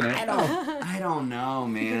trouble, isn't it? I don't know,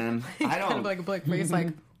 man. I don't. Kind of like a black face, like.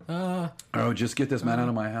 Oh, just get this man out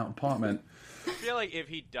of my apartment. I feel like if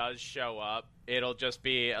he does show up, it'll just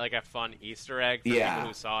be like a fun Easter egg for Yeah. people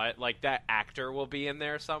who saw it. Like that actor will be in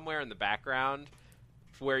there somewhere in the background,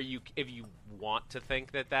 where if you want to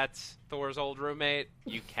think that that's Thor's old roommate,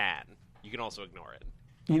 you can. You can also ignore it.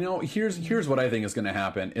 You know, here's what I think is going to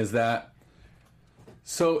happen is that.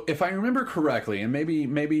 So, if I remember correctly, and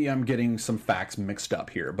maybe I'm getting some facts mixed up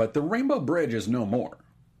here, but the Rainbow Bridge is no more,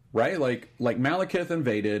 right? Like Malekith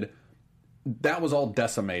invaded, that was all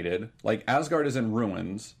decimated. Like Asgard is in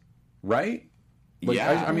ruins, right? Like,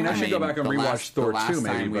 Yeah, I should go back and rewatch Thor 2 maybe. The last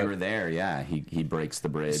time we but- were there, he breaks the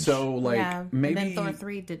bridge. So like maybe And then Thor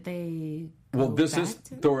 3, did they? Well, go this back is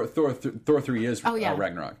to- Thor 3 is yeah.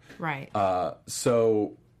 Ragnarok, Right.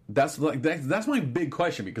 So that's my big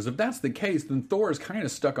question, because if that's the case, then Thor is kind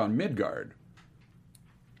of stuck on Midgard.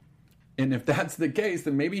 And if that's the case,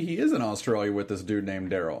 then maybe he is in Australia with this dude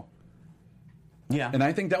named Daryl. Yeah. And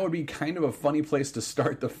I think that would be kind of a funny place to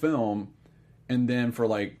start the film, and then for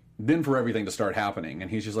everything to start happening.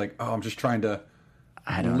 And he's just like, oh, I'm just trying to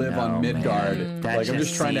live on Midgard. Man. Like I'm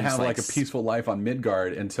just trying to seems have like a peaceful life on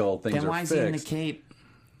Midgard until things Then are why fixed. is he in the cape?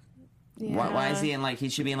 Why is he in he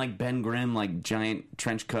should be in like Ben Grimm, like giant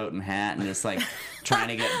trench coat and hat, and just like trying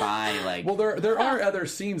to get by, like. Well, there are other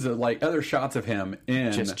scenes of like other shots of him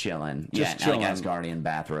in just chilling, just like chilling. Asgardian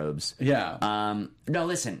bathrobes. Yeah. No,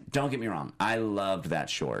 listen, don't get me wrong. I loved that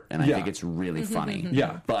short, and I think it's really funny.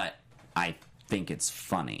 Yeah. But I think it's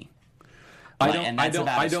funny. I as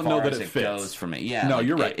don't know far that as it fits. goes for me. Yeah. No, like,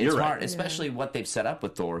 you're right. It's You're hard, right. especially what they've set up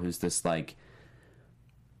with Thor, who's this like.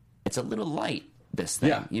 It's a little light. This thing,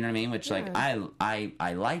 Yeah. you know what I mean? Which like I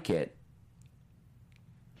like it.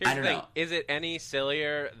 Here's I don't the thing. know. Is it any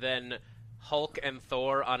sillier than Hulk and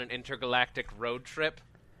Thor on an intergalactic road trip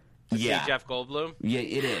to see Jeff Goldblum? Yeah,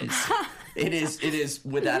 it is. It is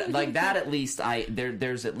with that like that. At least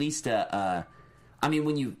there's at least a. I mean,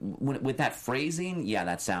 with that phrasing, yeah,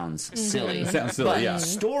 that sounds silly. It sounds silly, but yeah.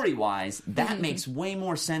 story-wise, that makes way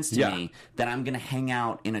more sense to me that I'm going to hang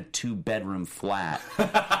out in a 2-bedroom flat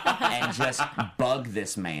and just bug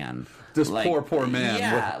this man. This poor man.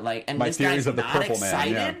 Yeah, with and my this theories guy's of the not purple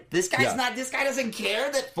excited. man. Yeah. This guy's Yeah. not. This guy doesn't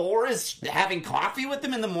care that Thor is having coffee with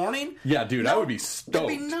him in the morning. Yeah, dude, I would be stoked. That'd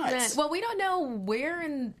be nuts. Well, we don't know where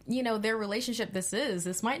in their relationship this is.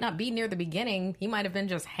 This might not be near the beginning. He might have been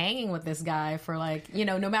just hanging with this guy for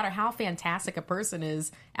no matter how fantastic a person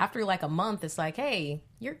is, after like a month, it's like, hey,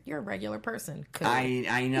 you're a regular person. Cool.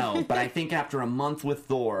 I know, but I think after a month with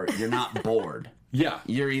Thor, you're not bored. Yeah.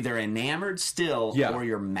 You're either enamored still or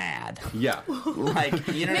you're mad. Yeah. Like,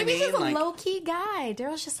 you know Maybe what I he's mean? a low-key guy.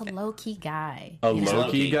 Daryl's just a low-key guy. A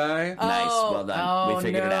Loki guy? Nice. Well done. We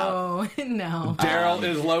figured it out. No. Daryl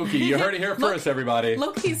is Loki. You heard it here first, everybody.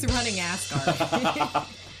 Loki's running Asgard.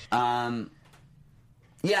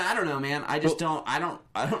 Yeah, I don't know, man. I just don't. I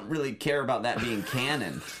don't really care about that being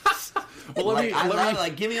canon. I love it.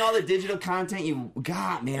 Like, give me all the digital content you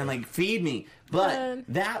got, man. Like, feed me. But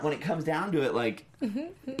that, when it comes down to it, like,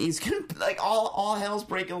 he's gonna, like, all hell's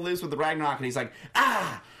breaking loose with the Ragnarok, and he's like,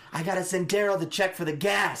 I gotta send Daryl the check for the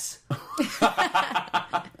gas.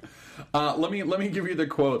 Let me give you the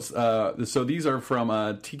quotes. So these are from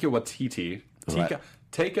Taika Waititi.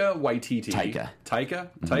 Taika Waititi. Taika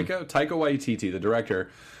Waititi, the director.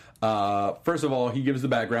 First of all, he gives the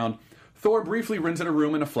background. Thor briefly rented a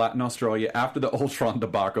room in a flat in Australia after the Ultron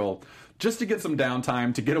debacle, just to get some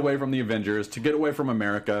downtime, to get away from the Avengers, to get away from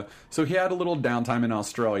America. So he had a little downtime in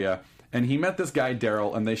Australia, and he met this guy,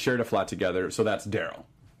 Daryl, and they shared a flat together. So that's Daryl.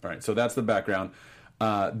 All right, so that's the background.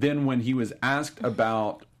 Then when he was asked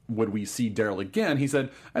about would we see Daryl again, he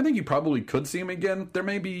said, I think you probably could see him again. There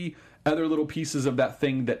may be other little pieces of that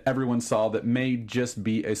thing that everyone saw that may just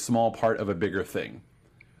be a small part of a bigger thing.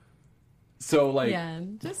 So, like,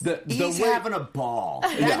 he's having a ball.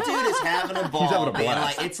 That dude is having a ball. He's having a blast. Man.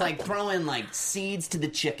 Like, it's like throwing, like, seeds to the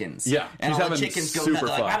chickens. Yeah. And he's all the chickens go nuts.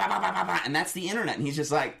 Like, bah, bah, bah, bah, bah, and that's the internet. And he's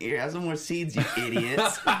just like, here, have some more seeds, you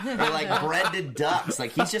idiots. They're like bred to ducks.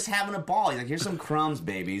 Like, he's just having a ball. He's like, here's some crumbs,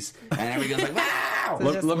 babies. And everybody goes like, wow.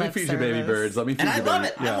 Let me feed you baby birds. Let me feed you baby. And I love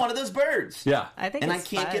it. Yeah. I'm one of those birds. Yeah. I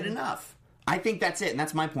can't get enough. I think that's it. And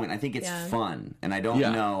that's my point. I think it's fun. And I don't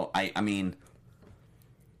know. I mean...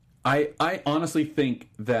 I honestly think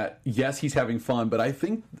that, yes, he's having fun, but I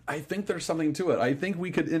think there's something to it. I think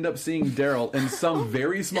we could end up seeing Daryl in some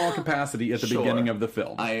very small capacity at the beginning of the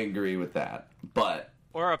film. I agree with that, but...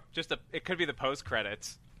 Or it could be the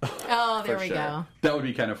post-credits. Oh, there we go. That would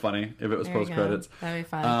be kind of funny if it was post-credits. That'd be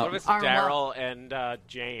fun. What if it's Daryl and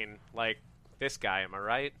Jane? Like, this guy, am I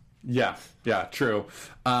right? Yeah, true.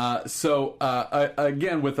 So,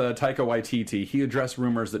 again, with Taika Waititi, he addressed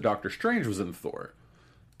rumors that Doctor Strange was in Thor.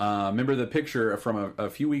 Remember the picture from a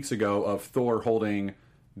few weeks ago of Thor holding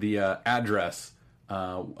the address,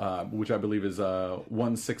 which I believe is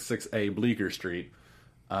 166A Bleecker Street,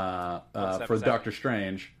 for Doctor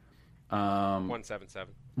Strange.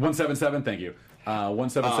 177. 177, thank you.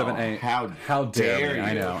 177A. How dare you?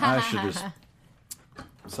 I know. I should just...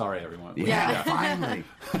 Sorry, everyone. Yeah. Finally.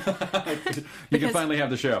 You can finally have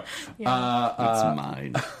the show. Yeah. It's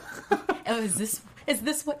mine. Is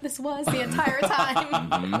this what this was the entire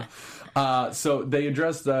time? So he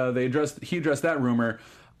addressed that rumor.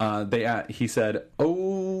 He said, I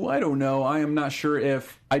don't know. I am not sure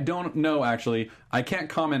if... I don't know, actually. I can't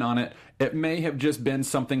comment on it. It may have just been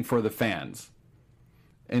something for the fans.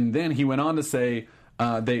 And then he went on to say,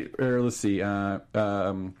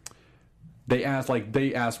 They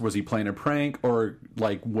asked, was he playing a prank, or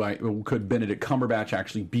like, could Benedict Cumberbatch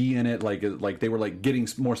actually be in it? Like they were like getting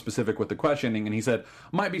more specific with the questioning, and he said,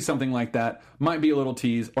 might be something like that, might be a little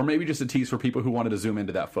tease, or maybe just a tease for people who wanted to zoom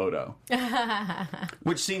into that photo.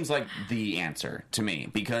 Which seems like the answer to me,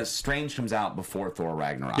 because Strange comes out before Thor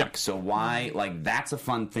Ragnarok. Yep. So why, like, that's a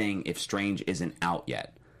fun thing if Strange isn't out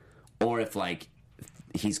yet, or if like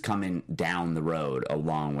he's coming down the road a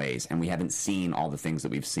long ways and we haven't seen all the things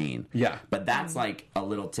that we've seen. Yeah. But that's like a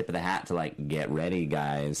little tip of the hat to like, get ready,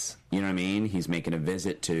 guys. You know what I mean? He's making a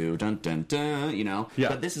visit to dun dun dun, you know? Yeah.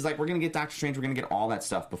 But this is like, we're going to get Doctor Strange, we're going to get all that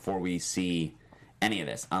stuff before we see any of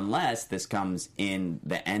this. Unless this comes in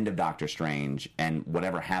the end of Doctor Strange and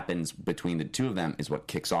whatever happens between the two of them is what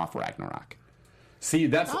kicks off Ragnarok. See,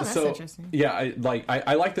 that's so interesting. Yeah,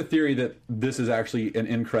 I like the theory that this is actually an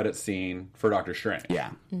end credit scene for Doctor Strange.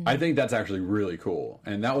 Yeah. Mm-hmm. I think that's actually really cool.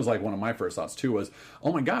 And that was like one of my first thoughts too, was,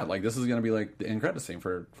 oh my god, like this is going to be like the end credit scene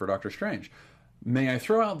for Doctor Strange. May I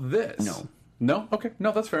throw out this? No? Okay.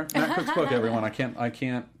 No, that's fair. Matt Cook's book, everyone. I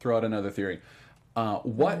can't throw out another theory.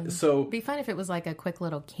 So it'd be fun if it was like a quick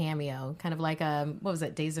little cameo, kind of like what was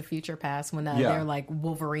it, Days of Future Past, when they're like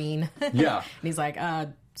Wolverine. Yeah. And he's like,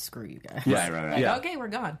 screw you guys. Yeah, right. Like, yeah. Okay, we're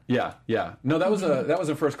gone. Yeah. No, that was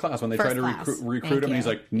in First Class when they tried to recruit him, and he's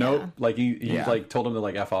like, nope. Yeah. Like he like told him to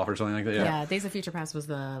like F off or something like that. Yeah. Days of Future Past was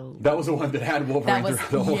the one that had Wolverine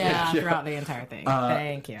throughout the whole thing. Yeah, throughout the entire thing.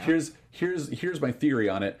 Thank you. Here's my theory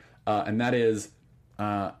on it, and that is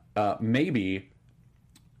maybe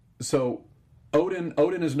so.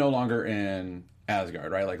 Odin is no longer in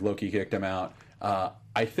Asgard, right? Like Loki kicked him out.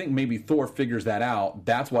 I think maybe Thor figures that out.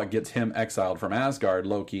 That's what gets him exiled from Asgard.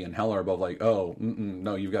 Loki and Hela are both like, oh,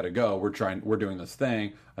 no, you've got to go. We're doing this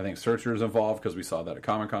thing. I think Surtur's involved because we saw that at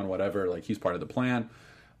Comic-Con, whatever. Like, he's part of the plan.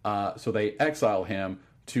 So they exile him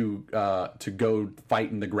to go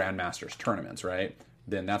fight in the Grandmasters tournaments, right?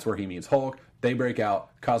 Then that's where he meets Hulk. They break out,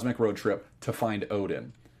 cosmic road trip to find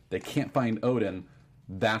Odin. They can't find Odin.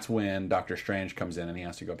 That's when Doctor Strange comes in and he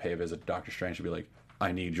has to go pay a visit to Doctor Strange to be like,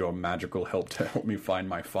 I need your magical help to help me find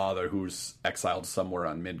my father who's exiled somewhere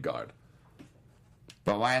on Midgard.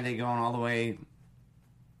 But why are they going all the way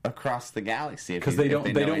across the galaxy? Because they don't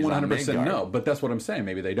 100% know. But that's what I'm saying.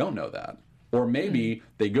 Maybe they don't know that. Or maybe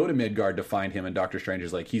they go to Midgard to find him, and Doctor Strange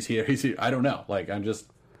is like, he's here. I don't know. Like, I'm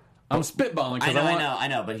spitballing. I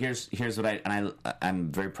know. But here's what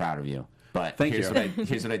I'm very proud of you. But here's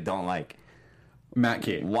what I don't like. Matt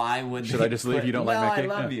Key. Why would I just leave? You don't like Matt Key?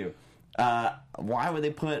 No, I love you. Why would they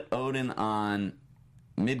put Odin on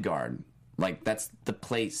Midgard? Like, that's the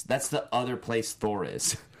place. That's the other place Thor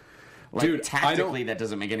is. Like, dude, tactically, that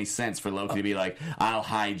doesn't make any sense for Loki to be like, I'll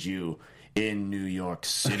hide you in New York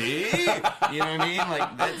City. You know what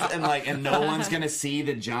I mean? And no one's gonna see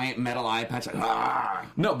the giant metal eye patch. Like, ah.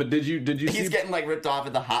 No, but did you? He's getting like ripped off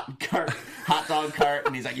at the hot dog cart,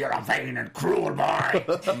 and he's like, "You're a vain and cruel boy." And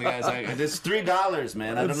the guy's like, "It's $3,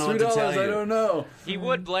 man. I don't know what to tell you." I don't know. He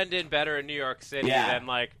would blend in better in New York City than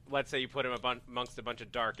like, let's say you put him amongst a bunch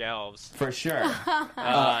of dark elves. For sure.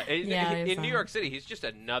 In New York City, he's just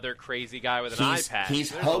another crazy guy with an eye patch.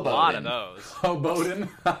 He's There's Hoboden. a lot of those. Hoboden.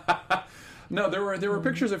 No, there were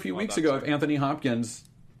pictures a few weeks ago of Anthony Hopkins,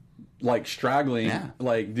 like, straggling. Yeah.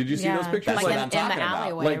 Like, did you see those pictures? Like in the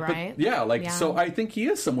alleyway, right? So I think he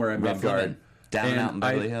is somewhere in Midgard. Down out in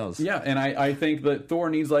Beverly Hills. Yeah, and I think that Thor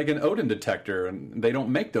needs, like, an Odin detector, and they don't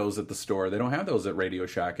make those at the store. They don't have those at Radio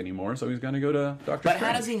Shack anymore, so he's going to go to Doctor Strange. But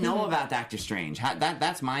how does he know about Doctor Strange?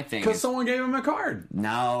 That's my thing. Because someone gave him a card.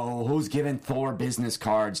 No, who's giving Thor business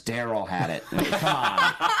cards? Daryl had it. Come on.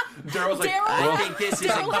 Daryl's like, I think this is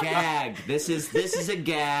a gag. This is a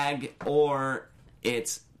gag, or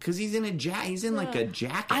it's... Because he's in like a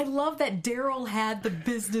jacket. I love that Daryl had the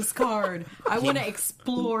business card. I want to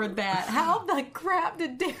explore that. How the crap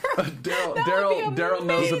did Daryl? Daryl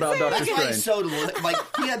knows about Doctor Strange. Like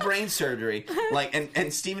he had brain surgery. Like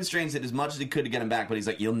and Stephen Strange did as much as he could to get him back, but he's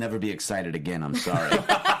like, "You'll never be excited again. I'm sorry."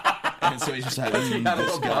 And so he's just like,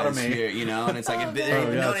 "This guy's here," you know. And it's like, if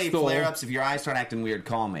any flare-ups, if your eyes start acting weird,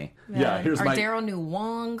 call me. Yeah, or Daryl knew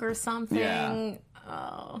Wong or something. Yeah.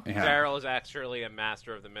 Oh. Yeah. Daryl is actually a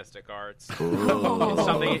master of the mystic arts. It's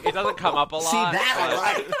something it doesn't come up a lot. See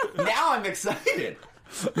that? Now I'm excited.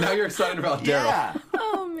 Now you're excited about Daryl. Yeah.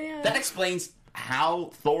 Oh man. That explains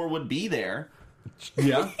how Thor would be there.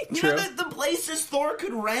 Yeah, you true. know the places Thor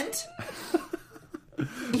could rent.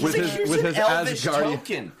 With his Asgardian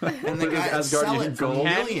token, and the guy sell it for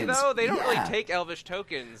millions. Though they don't really take elvish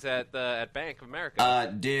tokens at Bank of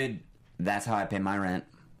America. Dude, that's how I pay my rent.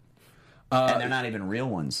 And they're not even real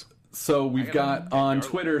ones. So we've got on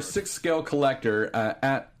Twitter, 6 Scale Collector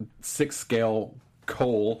at 6 Scale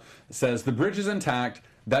Cole says the bridge is intact.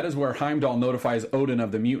 That is where Heimdall notifies Odin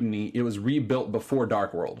of the mutiny. It was rebuilt before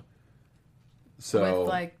Dark World. So with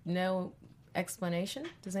like no explanation.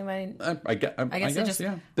 Does anybody? I guess it's just.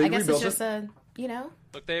 Yeah. I guess it's just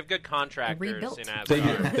Look, they have good contractors in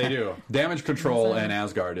Asgard. They do. Damage control in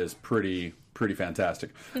Asgard is pretty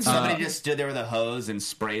fantastic. Somebody just stood there with a hose and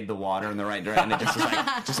sprayed the water in the right direction, and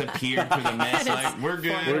it just appeared through the mist. Like, we're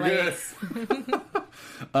good. We're good.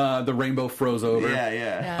 The rainbow froze over.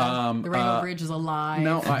 Yeah. The rainbow bridge is alive.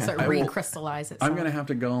 No, I recrystallize itself. I'm going to have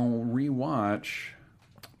to go rewatch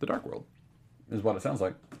The Dark World, is what it sounds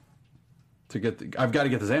like. I've got to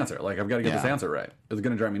get this answer. Like, I've got to get this answer right. It's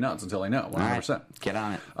going to drive me nuts until I know 100%. Right, get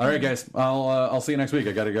on it. All right, guys. I'll see you next week.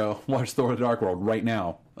 I got to go watch Thor: The Dark World right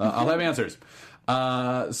now. I'll have answers.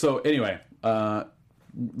 So anyway, a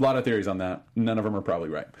lot of theories on that. None of them are probably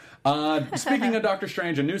right. Speaking of Doctor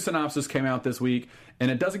Strange, a new synopsis came out this week,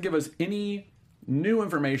 and it doesn't give us any new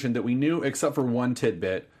information that we knew except for one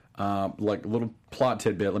tidbit, like a little plot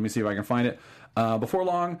tidbit. Let me see if I can find it. Before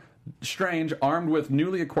long, Strange, armed with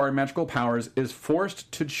newly acquired magical powers, is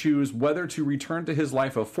forced to choose whether to return to his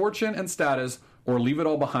life of fortune and status or leave it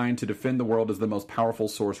all behind to defend the world as the most powerful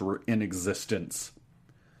sorcerer in existence.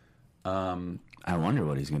 I wonder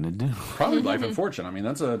what he's going to do. Probably life and fortune. I mean,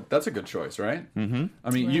 that's a good choice, right? Mm-hmm.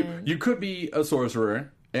 I mean, you could be a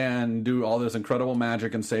sorcerer and do all this incredible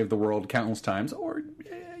magic and save the world countless times, or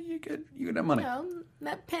you could have money.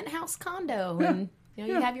 That penthouse condo, and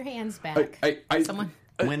you have your hands back. Someone.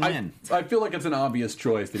 Win-win. I feel like it's an obvious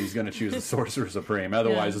choice that he's going to choose the Sorcerer Supreme.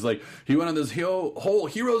 Otherwise, it's like he went on this whole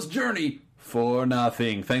hero's journey for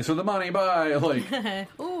nothing. Thanks for the money. Bye. Like,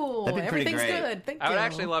 ooh, everything's good. Thank you. I would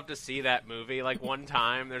actually love to see that movie. Like, one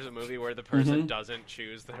time, there's a movie where the person doesn't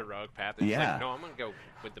choose the heroic path. It's like, no, I'm going to go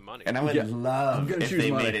with the money. And I would love if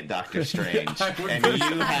they made it Doctor Strange. And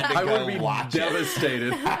you had to go watch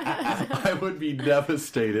devastated. I would be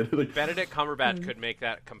devastated. Like, Benedict Cumberbatch could make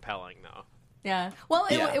that compelling, though. Yeah. Well,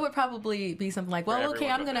 it would probably be something like, well, okay,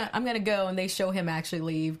 I'm gonna go, and they show him actually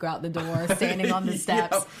leave, go out the door, standing on the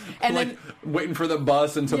steps, and like, then waiting for the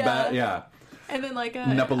bus and to bat. Yeah. And then like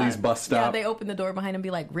Nepalese bus stop. Yeah, they open the door behind him and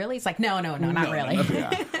be like, really? It's like, no, not really.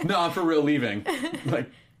 No, I'm for real leaving. Like,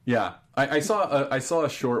 yeah. I saw a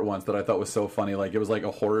short once that I thought was so funny. Like, it was like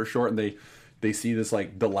a horror short, and they see this,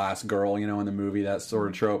 like, the last girl, you know, in the movie, that sort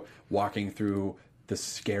of trope, walking through the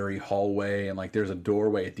scary hallway, and like there's a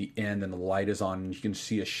doorway at the end and the light is on and you can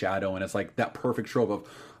see a shadow, and it's like that perfect trope of,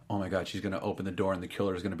 oh my god, she's going to open the door and the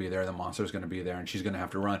killer is going to be there, the monster is going to be there, and she's going to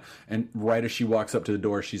have to run. And right as she walks up to the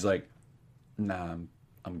door, she's like, nah,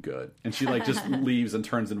 I'm good. And she like just leaves and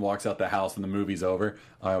turns and walks out the house, and the movie's over.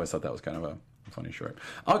 I always thought that was kind of a funny short.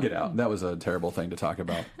 I'll get out. That was a terrible thing to talk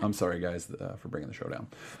about. I'm sorry, guys, for bringing the show down.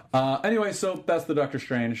 Anyway, so that's the Doctor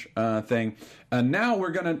Strange thing. And now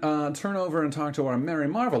we're going to turn over and talk to our Merry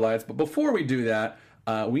Marvelites. But before we do that,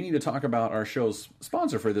 we need to talk about our show's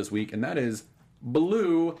sponsor for this week, and that is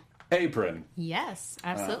Blue Apron. Yes,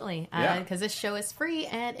 absolutely. Because this show is free,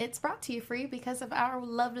 and it's brought to you free because of our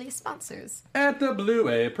lovely sponsors. At the Blue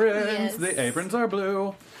Aprons. Yes. The aprons are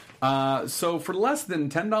blue. So for less than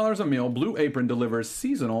 $10 a meal, Blue Apron delivers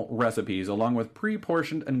seasonal recipes along with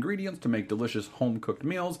pre-portioned ingredients to make delicious home-cooked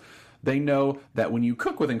meals. They know that when you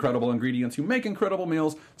cook with incredible ingredients, you make incredible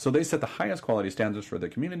meals, so they set the highest quality standards for the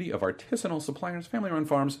community of artisanal suppliers, family-run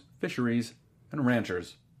farms, fisheries, and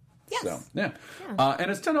ranchers. Yes. So, yeah.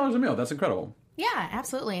 And it's $10 a meal. That's incredible. Yeah,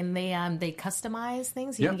 absolutely. And they customize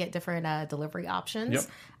things. You can get different delivery options.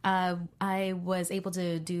 I was able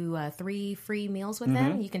to do 3 free meals with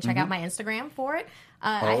them. You can check out my Instagram for it.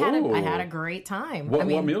 I had a great time. What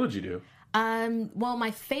meal did you do? Well,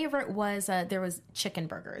 my favorite was there was chicken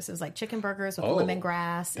burgers. It was like chicken burgers with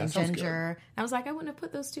lemongrass and ginger. I was like, I wouldn't have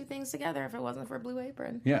put those two things together if it wasn't for Blue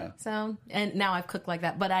Apron. Yeah. So, and now I've cooked like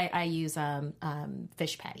that, but I use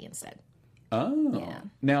fish patty instead. Oh. Yeah.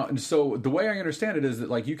 Now, so the way I understand it is that,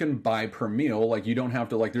 like, you can buy per meal. Like, you don't have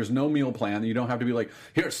to, like, there's no meal plan. You don't have to be like,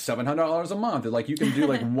 here's $700 a month. Like, you can do,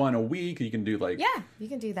 like, one a week. You can do, like... Yeah, you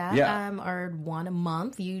can do that. Yeah. Or one a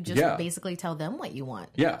month. You just basically tell them what you want.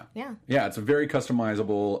 Yeah. Yeah. Yeah, it's a very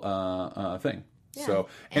customizable thing. Yeah. So,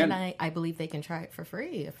 and I believe they can try it for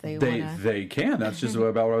free if they want to. They can. That's just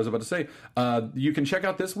about what I was about to say. You can check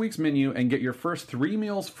out this week's menu and get your first 3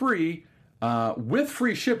 meals free with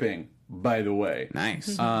free shipping. By the way,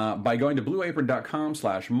 nice. By going to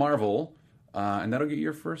blueapron.com/Marvel, and that'll get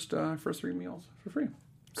your first 3 meals for free.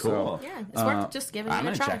 Cool. So, yeah, it's worth just giving it a try. I'm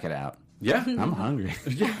gonna check it out. Yeah, I'm hungry.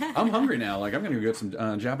 Yeah, I'm hungry now. Like, I'm gonna get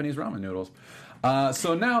some Japanese ramen noodles.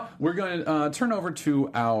 So now we're going to turn over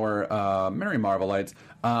to our Merry Marvelites,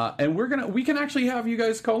 and we can actually have you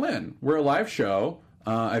guys call in. We're a live show.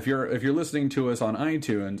 If you're listening to us on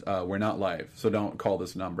iTunes, we're not live, so don't call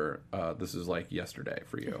this number. This is like yesterday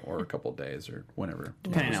for you, or a couple of days, or whenever.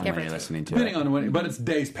 Depending on when you're listening to Depending on when, but it's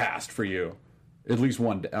days past for you. At least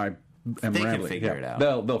one day. They can figure it out.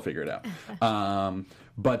 They'll figure it out.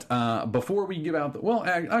 But before we give out,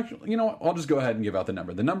 actually, you know what? I'll just go ahead and give out the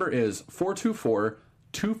number. The number is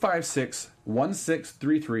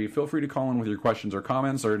 424-256-1633. Feel free to call in with your questions or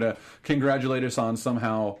comments, or to congratulate us on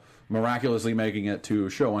somehow miraculously making it to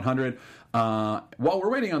show 100. While we're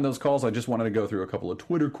waiting on those calls, I just wanted to go through a couple of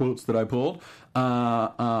Twitter quotes that I pulled.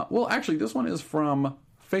 Well, actually, this one is from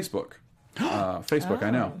Facebook. Facebook,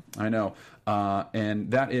 I know.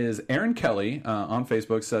 And that is Erin Kelly on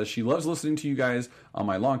Facebook says, she loves listening to you guys on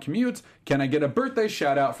my long commutes. Can I get a birthday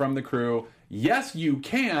shout out from the crew? Yes, you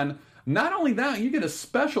can. Not only that, you get a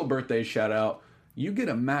special birthday shout out. You get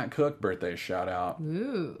a Matt Cook birthday shout out.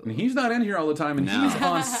 Ooh. And he's not in here all the time, and he's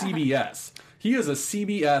on CBS. He is a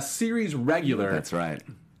CBS series regular. That's right.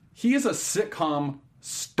 He is a sitcom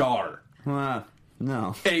star. No.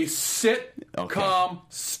 A sitcom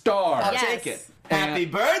star. I'll take it. Happy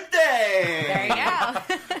birthday! There you go.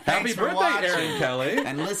 Happy birthday, Erin Kelly.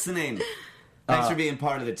 And listening. Thanks for being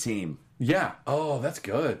part of the team. Yeah. Oh, that's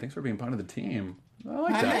good. Thanks for being part of the team. I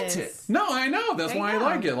like that. Meant it. No, I know. That's why I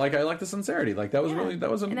like it. Like, I like the sincerity. Like, that was really,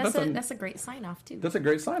 that's a great sign off too. That's a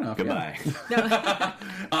great sign off. Goodbye. Yeah.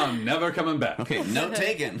 I'm never coming back. Okay, note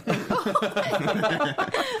taken.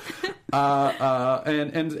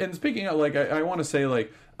 And speaking of, like, I want to say,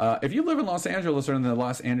 like, if you live in Los Angeles or in the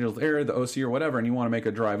Los Angeles area, the OC or whatever, and you want to make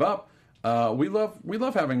a drive up, we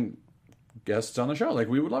love having guests on the show. Like,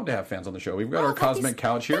 we would love to have fans on the show. We've got our cosmic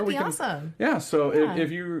couch here. That'd be awesome. Yeah, so if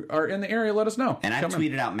you are in the area, let us know. And I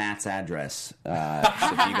tweeted out Matt's address. So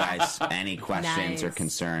if you guys any questions or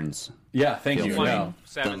concerns, yeah, thank you. No.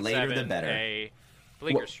 The later the better.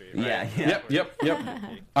 Bleecker Street, right? Yeah. Yep.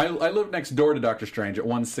 I live next door to Doctor Strange at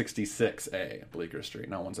 166A Bleecker Street,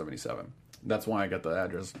 not 177. That's why I got the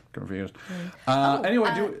address confused. Anyway,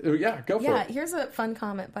 go for it. Yeah, here's a fun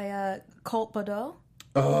comment by Colt Badeau.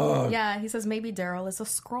 Oh. Yeah, he says maybe Daryl is a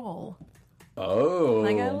Skrull. Oh.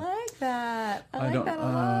 Like, I like that. I like that a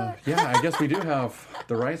lot. Yeah, I guess we do have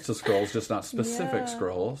the rights to Skrulls, just not specific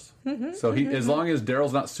Skrulls. So as long as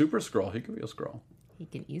Daryl's not Super Skrull, he could be a Skrull. He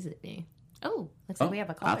can easily be. Oh, looks like we have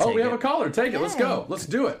a caller. Oh, we have a caller. Take it. Let's go. Let's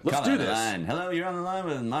do it. Let's do this. Line. Hello, you're on the line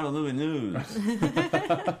with Marvel Movie News.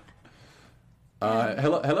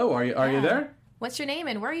 Hello. Are you there? What's your name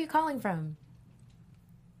and where are you calling from?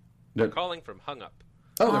 They're calling from Hung Up.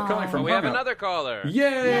 Oh, they're calling from We Hung have Up. another caller.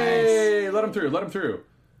 Yay! Nice. Let them through.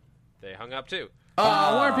 They hung up too.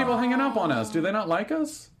 Why are people hanging up on us? Do they not like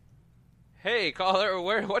us? Hey, caller,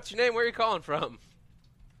 what's your name? Where are you calling from?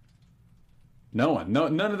 No one.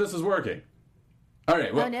 None of this is working. All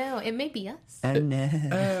right. Well, oh no, it may be us. Oh no.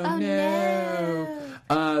 Oh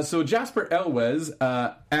no. So Jasper Elwes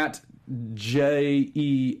at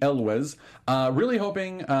J.E. Elwes, really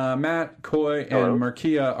hoping Matt, Coy, and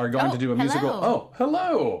Markia are going to do a musical. Oh,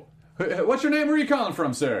 hello. What's your name? Where are you calling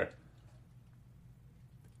from, sir?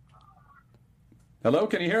 Hello,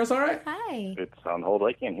 can you hear us all right? Hi. It's on hold.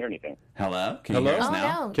 I can't hear anything. Hello? Can you hear us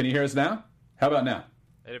now? No. Can you hear us now? How about now?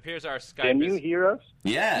 It appears our Skype Can you hear us?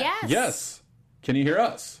 Yeah. Yes. Can you hear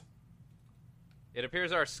us? It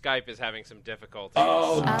appears our Skype is having some difficulties.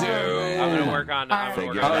 Oh, dude. I'm going to work on that.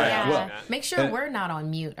 Well, make sure we're not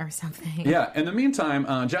on mute or something. Yeah. In the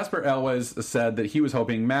meantime, Jasper Elwes said that he was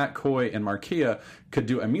hoping Matt, Coy, and Markia could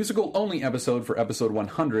do a musical-only episode for episode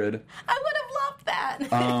 100. I would have loved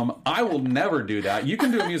that. I will never do that. You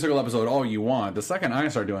can do a musical episode all you want. The second I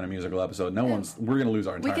start doing a musical episode, we're going to lose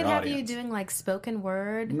our entire audience. We could have you doing like spoken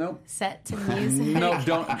word set to music. No,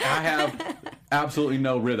 don't. I have absolutely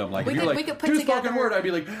no rhythm. Like, if you're like, put do together... spoken word, I'd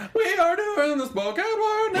be like, we are doing the spoken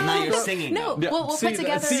word now. Now you're singing. No, we'll put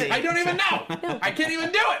together... I don't even know. I can't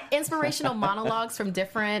even do it. Inspirational monologues from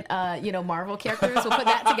different, Marvel characters. We'll put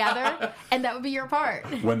that together, and that would be your part.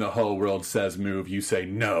 When the whole world says move, you say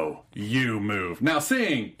no, you move. Now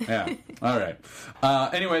sing. Yeah. All right.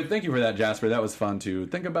 Anyway, thank you for that, Jasper. That was fun to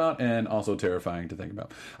think about and also terrifying to think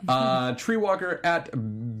about. Tree Walker at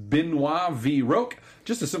Benoit V. Roque.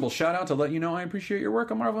 Just a simple shout out to let you know I appreciate your work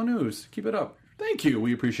on Marvel News. Keep it up. Thank you.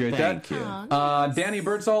 We appreciate that. Thank you. Nice. Danny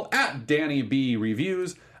Birdsall at Danny B.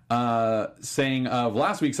 Reviews. Saying of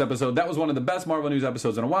last week's episode, that was one of the best Marvel News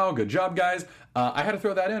episodes in a while. Good job, guys. I had to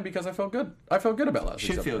throw that in because I felt good. I felt good about last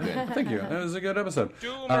week's episode. Should feel good. Thank you. It was a good episode.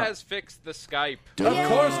 Hello. Doom has fixed the Skype. Of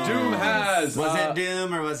course, Doom has. Was it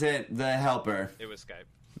Doom or was it the helper? It was Skype.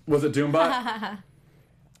 Was it Doombot?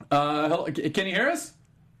 Hello, can you hear us?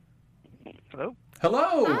 Hello?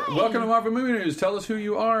 Hello. Hi. Welcome to Marvel Movie News. Tell us who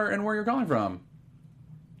you are and where you're calling from.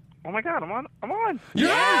 Oh my God, I'm on.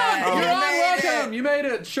 You're on. You're on. made Welcome. You made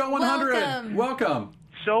it. Show 100. Welcome.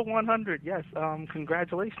 Show 100, yes.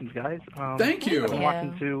 Congratulations, guys. Thank you. I've been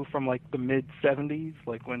watching from like the mid '70s,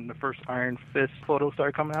 like when the first Iron Fist photos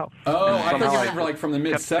started coming out. Oh, I somehow thought you were like from the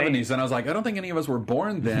mid '70s, and I was like, I don't think any of us were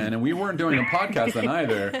born then, and we weren't doing a podcast then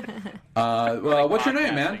either. What's your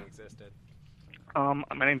name, man?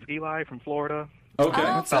 My name's Eli from Florida. Okay.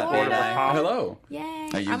 Oh, Florida. Hello. Yay.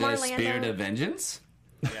 Are you I'm the Orlando. Spirit of Vengeance?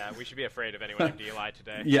 Yeah, we should be afraid of anyone named Eli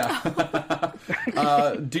today. Yeah.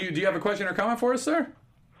 Do you have a question or comment for us, sir?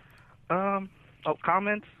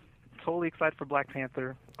 Comments. Totally excited for Black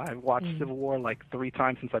Panther. I watched Civil War like 3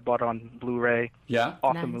 times since I bought it on Blu-ray. Yeah.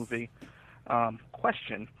 Awesome Nice. movie.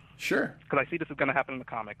 Question. Sure. Because I see this is going to happen in the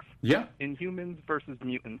comics. Yeah. Inhumans versus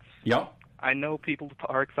mutants. Yeah. I know people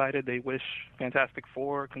are excited. They wish Fantastic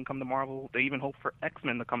Four can come to Marvel. They even hope for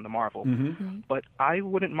X-Men to come to Marvel. Mm-hmm. But I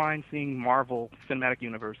wouldn't mind seeing Marvel Cinematic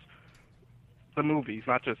Universe, the movies,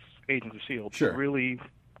 not just Agents of S.H.I.E.L.D., Sure. really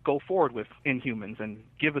go forward with Inhumans and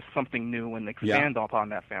give us something new and expand upon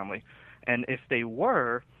that family. And if they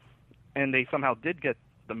were, and they somehow did get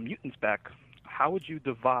the mutants back, how would you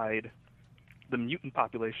divide the mutant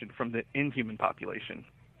population from the Inhuman population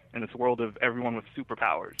in this world of everyone with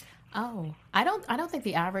superpowers? Oh, I don't think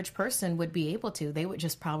the average person would be able to. They would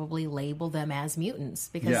just probably label them as mutants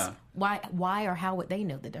because why or how would they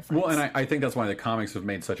know the difference? Well, and I think that's why the comics have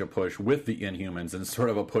made such a push with the Inhumans and sort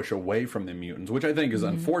of a push away from the mutants, which I think is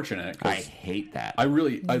unfortunate. I hate that. I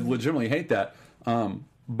legitimately hate that.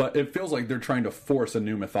 But it feels like they're trying to force a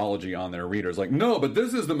new mythology on their readers. Like, no, but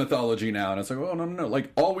this is the mythology now. And it's like, oh, no. Like,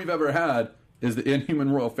 all we've ever had is the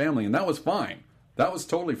Inhuman royal family, and that was fine. That was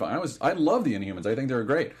totally fine. I love the Inhumans. I think they're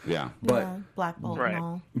great. Yeah. But Black Bolt and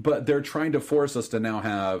all. But they're trying to force us to now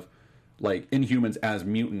have like Inhumans as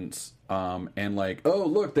mutants. And like, oh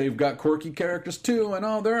look, they've got quirky characters too, and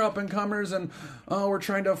oh they're up and comers, and oh we're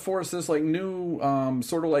trying to force this like new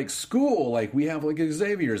sort of like school, like we have like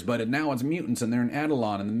Xavier's, but now it's mutants and they're in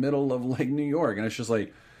Adelon in the middle of like New York, and it's just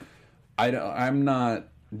like I'm not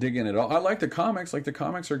digging it all. I like the comics. Like the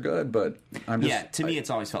comics are good, but I'm just to me, it's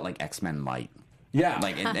always felt like X-Men light. Yeah,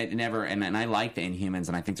 like it never, and I like the Inhumans,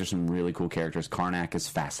 and I think there's some really cool characters. Karnak is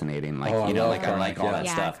fascinating, like I like all that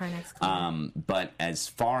stuff. Karnak's cool. But as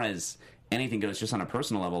far as anything goes, just on a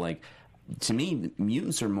personal level, like to me,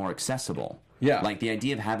 mutants are more accessible. Yeah, like the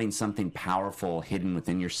idea of having something powerful hidden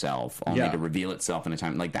within yourself, only to reveal itself in a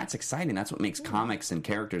time like that's exciting. That's what makes comics and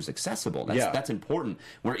characters accessible. That's important.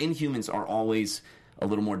 Where Inhumans are always a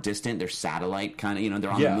little more distant. They're satellite kind of, they're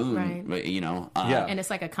on the moon, right. And it's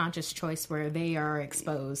like a conscious choice where they are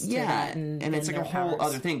exposed to that. And it's like a whole powers.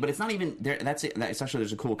 other thing, but it's not even there. That's actually,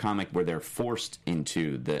 there's a cool comic where they're forced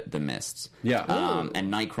into the mists. Yeah.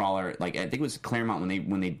 And Nightcrawler, like, I think it was Claremont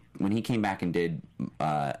when he came back and did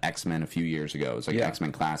X-Men a few years ago. It was like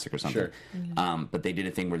X-Men Classic or something. Sure. But they did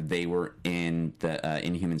a thing where they were in the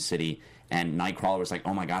Inhuman City, and Nightcrawler was like,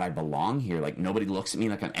 "Oh my god, I belong here! Like nobody looks at me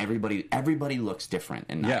like I'm everybody looks different,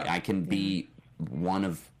 and I can be one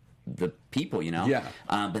of the people, Yeah.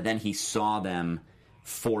 But then he saw them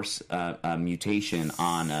force a mutation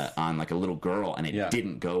on like a little girl, and it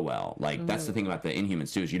didn't go well. Like that's the thing about the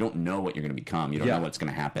Inhumans too, is you don't know what you're going to become. You don't know what's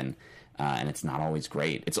going to happen. And it's not always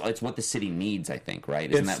great. It's what the city needs, I think, right?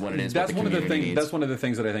 Isn't that what it is? That's one of the things. That's one of the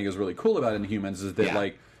things that I think is really cool about Inhumans is that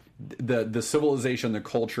like the civilization, the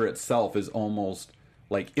culture itself is almost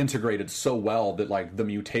like integrated so well that like the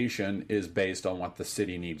mutation is based on what the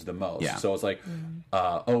city needs the most. Yeah. So it's like,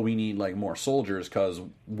 we need like more soldiers because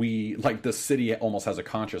we like the city almost has a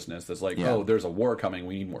consciousness that's like, there's a war coming.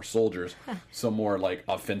 We need more soldiers. So more like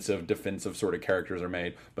offensive, defensive sort of characters are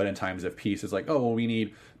made. But in times of peace, it's like, we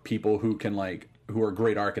need people who can like who are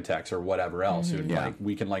great architects or whatever else who like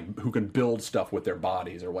we can like who can build stuff with their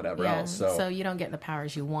bodies or whatever else. So you don't get the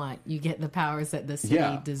powers you want, you get the powers that the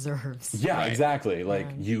city deserves. Yeah, exactly. Like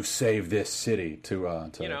you save this city to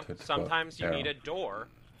sometimes you need a door.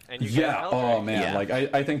 And you get like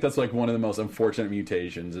I think that's like one of the most unfortunate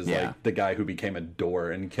mutations is like the guy who became a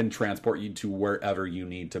door and can transport you to wherever you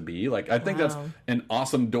need to be. Like I think that's an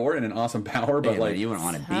awesome door and an awesome power, but like you wouldn't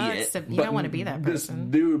want to be it. You don't want to be that This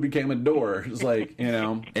person. dude became a door. It's like,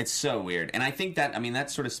 it's so weird. And I think that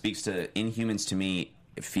that sort of speaks to Inhumans to me.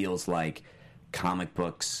 It feels like comic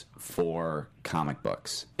books for comic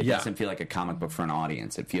books. It doesn't feel like a comic book for an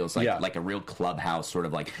audience. It feels like a real clubhouse sort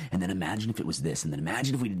of like, and then imagine if it was this, and then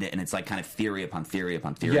imagine if we did that, and it's like kind of theory upon theory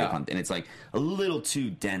upon theory upon, and it's like a little too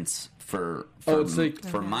dense for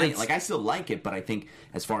my like I still like it, but I think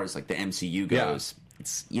as far as like the MCU goes,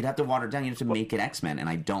 you'd have to water it down. You'd have to make it X-Men, and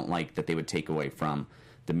I don't like that they would take away from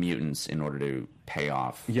the mutants in order to pay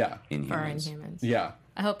off Inhumans. Yeah.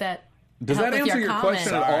 I hope that does that answer your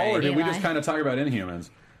question at all, or did we Eli? just kind of talk about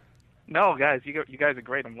Inhumans? No, guys, you guys are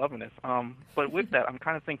great. I'm loving this. But with that, I'm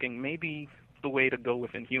kind of thinking maybe the way to go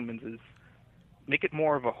with Inhumans is make it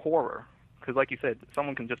more of a horror. Because, like you said,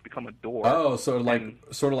 someone can just become a door. Oh, so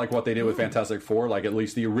sort of like what they did with Fantastic Four, like at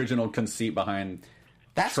least the original conceit behind.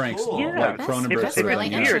 That's Shrinks, cool. like Cronenberg. That's really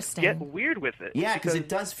interesting. Get weird with it. Yeah, because it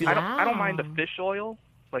does feel. I don't mind the fish oil.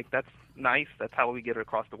 Like that's nice. That's how we get it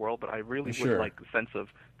across the world. But I really would like the sense of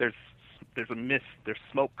there's a mist, there's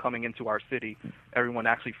smoke coming into our city. Everyone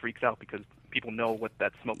actually freaks out because people know what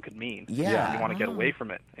that smoke could mean. Yeah. And you want to get away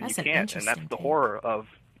from it, and That's you an can't. And that's interesting the take. horror of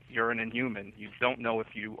you're an Inhuman. You don't know if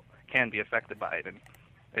you can be affected by it, and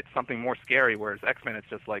it's something more scary. Whereas X-Men, it's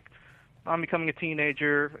just like I'm becoming a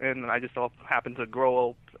teenager, and I just all happen to grow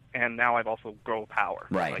old, and now I've also grown power.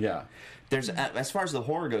 Right. Like, There's as far as the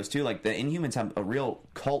horror goes too. Like the Inhumans have a real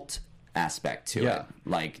cult aspect to it,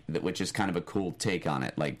 like which is kind of a cool take on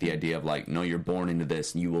it. Like the idea of like, no, you're born into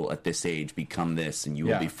this, and you will at this age become this, and you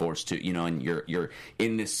will be forced to, and you're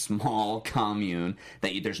in this small commune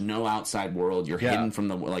that there's no outside world. You're hidden from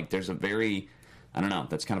the like. There's a very, I don't know.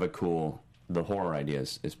 That's kind of a cool. The horror idea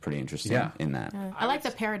is pretty interesting in that. I like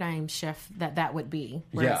the paradigm shift that would be,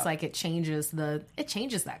 where it's like it changes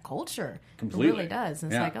that culture. Completely. It really does.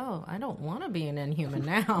 It's like, I don't want to be an Inhuman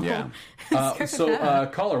now.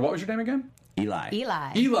 Caller, what was your name again? Eli.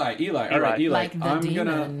 All right, Eli. Like the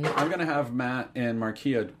demon. I'm gonna have Matt and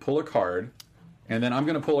Markia pull a card, and then I'm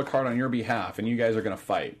gonna pull a card on your behalf, and you guys are gonna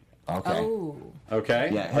fight. Okay. Oh. Okay.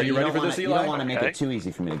 Yeah. Are you ready for this, Eli? You don't want to make it too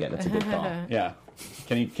easy for me to get. That's a good call. Yeah.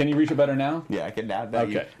 Can you reach it better now? Yeah, I can now.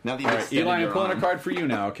 Okay. Now that you've All right, extended Eli, I'm your pulling arm. a card for you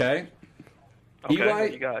now. Okay. Okay, Eli,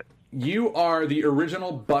 what you got? You are the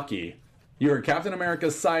original Bucky. You are Captain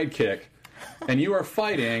America's sidekick, and you are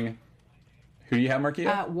fighting. Who do you have,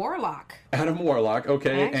 Markia? Warlock. Adam Warlock.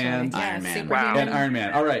 Okay, Actually, and Iron Man. superhuman. and Iron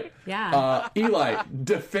Man. All right. Yeah. Eli,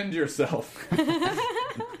 defend yourself.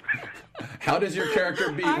 How does your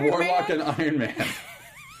character beat Iron Warlock Man? and Iron Man?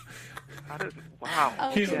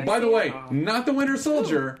 Wow. He's, by the way, not the Winter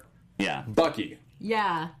Soldier. Yeah. Bucky.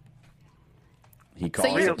 Yeah. He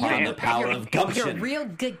calls upon the power of gumption. You're a real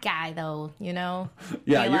good guy, though, you know?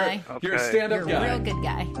 Yeah, Eli? you're a stand-up You're guy. a real good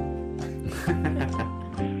guy.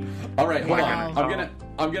 All right, hold Wow. on.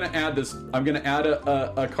 I'm gonna add this. I'm gonna add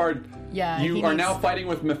a card. Yeah, You he are needs- now fighting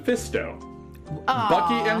with Mephisto. Aw.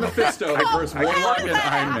 Bucky and Mephisto versus Warlock and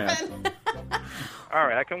Iron Man. All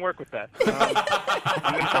right, I can work with that.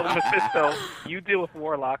 I'm going to tell Mephisto, you deal with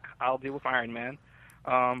Warlock, I'll deal with Iron Man.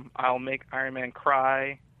 I'll make Iron Man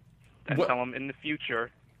cry and tell him in the future,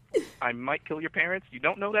 I might kill your parents. You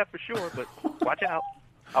don't know that for sure, but watch out.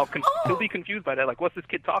 He'll be confused by that. Like, what's this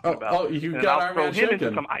kid talking about? Oh, you and got I'll Iron throw Man him into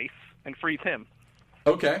shaken. some ice and freeze him.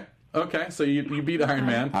 Okay. So you beat Iron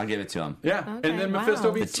Man. I'll give it to him. Yeah, Okay, and then wow.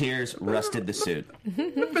 Mephisto The beats. tears rusted the suit.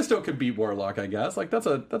 Mephisto could beat Warlock, I guess. Like that's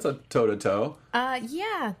a toe to toe.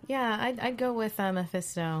 Yeah. I'd go with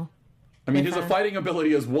Mephisto. I mean, If, his fighting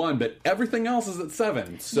ability is 1, but everything else is at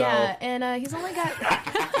 7. So Yeah, and he's only got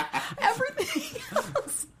everything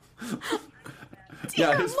else.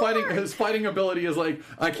 yeah, his fighting ability is like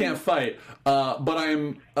I can't fight, but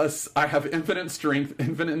I have infinite strength,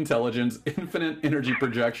 infinite intelligence, infinite energy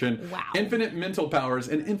projection, Wow. infinite mental powers,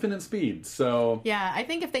 and infinite speed. So Yeah, I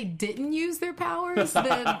think if they didn't use their powers,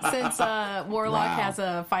 then since Warlock has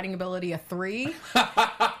a fighting ability of 3,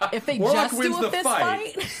 if they Warlock just wins do a the fist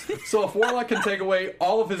fight. fight, So if Warlock can take away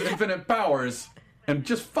all of his infinite powers and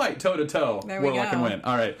just fight toe to toe, There we Warlock go. can win.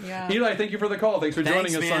 All right, Yeah. Eli, thank you for the call. Thanks for Thanks,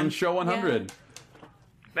 joining us man. on Show 100.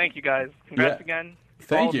 Thank you, guys. Congrats Yeah. again.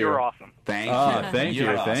 Thank All, you. You're awesome. Thank Thank you.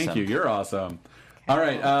 You're Thank awesome. you. You're awesome. All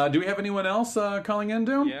right. Do we have anyone else calling in,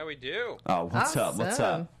 Doom? Yeah, we do. Oh, what's up? What's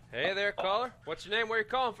Awesome. up? Hey there, caller. What's your name? Where you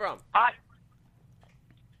calling from?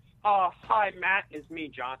 Hi, Matt. It's me,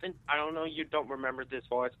 Jonathan. I don't know, you don't remember this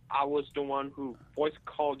voice. I was the one who voice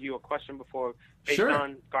called you a question before based Sure.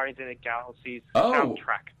 on Guardians of the Galaxy's Oh.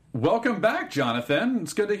 soundtrack. Welcome back, Jonathan.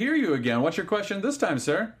 It's good to hear you again. What's your question this time,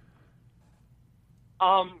 sir?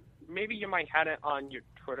 Maybe you might have it on your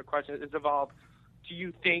Twitter question. It's about, do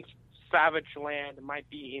you think Savage Land might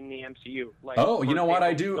be in the MCU? Like, Oh, you know what? I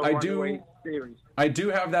example, do. the I do. Runaway series. I do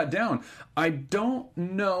have that down. I don't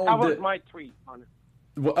know How that. about my tweet on it?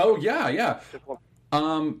 Well, oh yeah. Just one.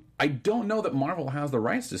 I don't know that Marvel has the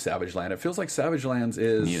rights to Savage Land. It feels like Savage Lands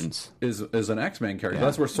is Mutants. is an X-Men character. Yeah.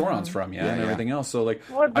 That's where Sauron's from, Yeah, and yeah. everything else. So like,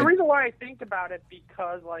 Well, the reason why I think about it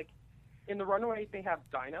because like in the Runaways they have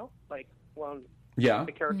Dino, like one yeah.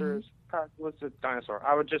 the characters was a dinosaur.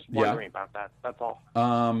 I was just wondering about that. That's all.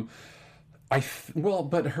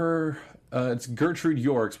 But her it's Gertrude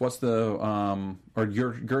York's. What's the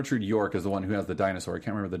Gertrude York is the one who has the dinosaur. I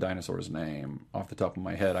can't remember the dinosaur's name off the top of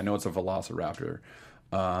my head. I know it's a Velociraptor.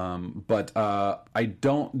 But I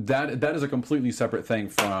don't. That is a completely separate thing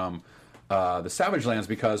from the Savage Lands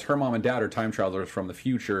because her mom and dad are time travelers from the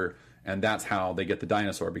future, and that's how they get the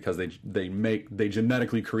dinosaur because they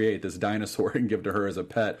genetically create this dinosaur and give to her as a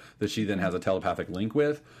pet that she then has a telepathic link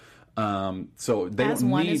with. So they as don't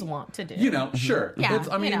one need, is wont to do. You know, sure. Yeah,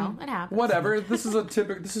 I mean, it happens. whatever. This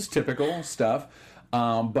is typical stuff.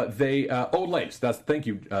 But they Old Lace. Thank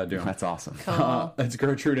you, Doom. That's awesome. Cool. It's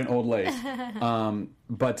Gertrude and Old Lace.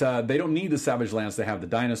 But they don't need the Savage Lands to have the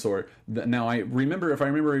dinosaur. Now, if I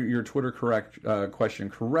remember your Twitter question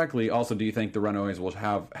correctly, also, do you think the Runaways will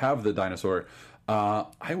have the dinosaur?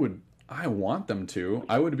 I want them to.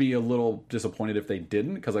 I would be a little disappointed if they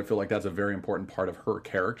didn't, because I feel like that's a very important part of her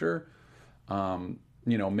character.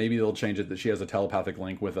 Maybe they'll change it that she has a telepathic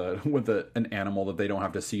link with an animal that they don't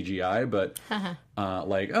have to CGI, but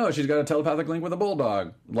she's got a telepathic link with a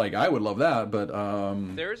bulldog. Like, I would love that, but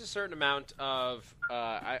there is a certain amount of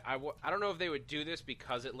I don't know if they would do this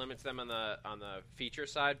because it limits them on the feature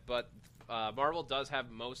side, but Marvel does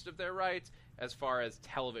have most of their rights as far as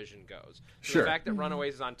television goes. So Sure. The fact that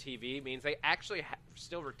Runaways is on TV means they actually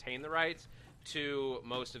still retain the rights to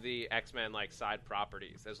most of the X-Men side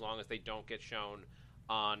properties, as long as they don't get shown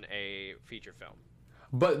on a feature film.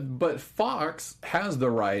 But Fox has the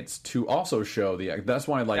rights to also show that's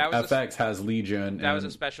why FX has Legion. That was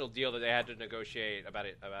a special deal that they had to negotiate about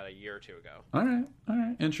a year or two ago. All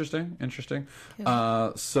right, interesting.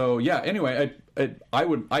 So yeah. Anyway,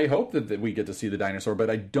 I hope that we get to see the dinosaur, but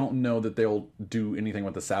I don't know that they'll do anything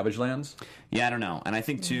with the Savage Lands. Yeah, I don't know, and I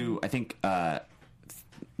think too. I think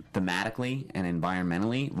thematically and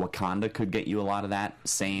environmentally, Wakanda could get you a lot of that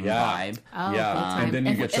same vibe. Oh, Yeah, and then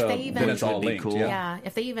you get then it's all linked. cool. Yeah,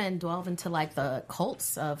 if they even delve into the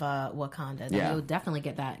cults of Wakanda, then you'll definitely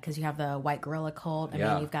get that, because you have the White Gorilla cult. I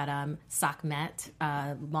mean, you've got Sekhmet,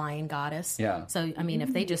 lion goddess. Yeah. So I mean,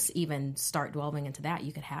 if they just even start delving into that,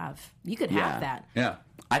 you could have that. Yeah.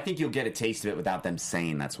 I think you'll get a taste of it without them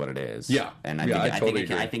saying that's what it is. Yeah. And I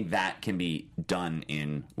think that can be done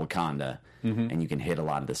in Wakanda, and you can hit a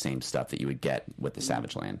lot of the same stuff that you would get with the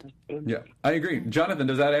Savage Land. Yeah, I agree. Jonathan,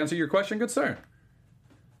 does that answer your question, good sir?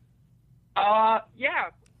 Yeah.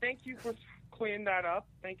 Thank you for clearing that up.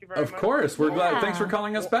 Thank you very much. Of course. We're glad. Thanks for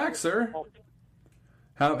calling us back, sir.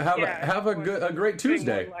 Have a great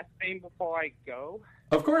Tuesday. One last thing before I go.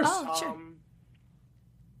 Of course. Oh, sure.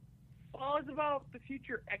 Well, it's about the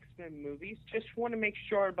future X-Men movies. Just want to make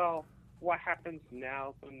sure about what happens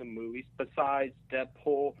now in the movies, besides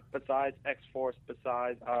Deadpool, besides X-Force,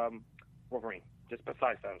 besides Wolverine. Just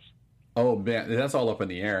besides those. Oh man, that's all up in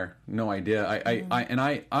the air. No idea.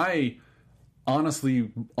 I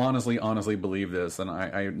honestly believe this, and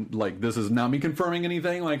I like, this is not me confirming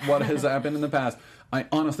anything like what has happened in the past. I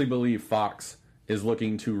honestly believe Fox is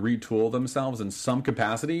looking to retool themselves in some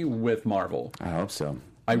capacity with Marvel. I hope so.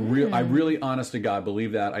 I really, honest to God,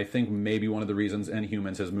 believe that. I think maybe one of the reasons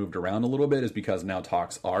Inhumans has moved around a little bit is because now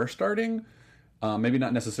talks are starting. Maybe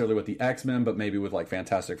not necessarily with the X-Men, but maybe with like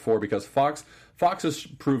Fantastic Four, because Fox has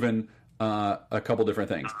proven a couple different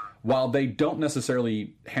things. While they don't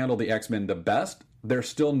necessarily handle the X-Men the best, they're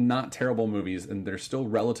still not terrible movies, and they're still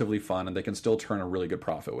relatively fun, and they can still turn a really good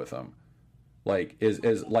profit with them. Like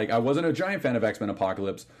I wasn't a giant fan of X-Men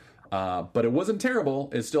Apocalypse, but it wasn't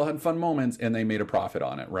terrible. It still had fun moments, and they made a profit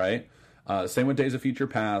on it, right? Same with Days of Future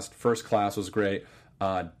Past. First Class was great.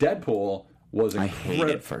 Deadpool was incredible. I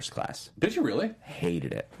hated First Class. Did you really?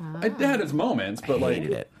 Hated it. It had its moments, but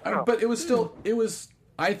hated it. But it was still,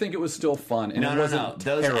 I think it was still fun. And No. Those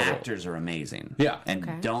terrible. actors are amazing. Yeah.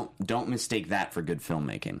 And don't mistake that for good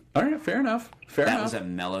filmmaking. All right, fair enough. That was a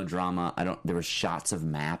melodrama. There were shots of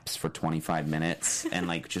maps for 25 minutes and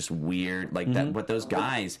like just weird that. But those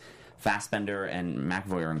guys, Fassbender and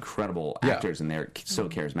McAvoy, are incredible actors, and they're so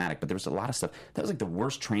charismatic. But there was a lot of stuff that was like the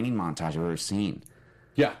worst training montage I've ever seen.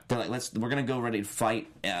 Yeah, they're like, we're gonna go ready to fight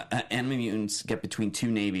enemy mutants, get between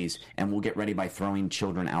two navies, and we'll get ready by throwing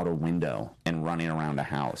children out a window and running around a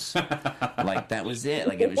house. Like that was it.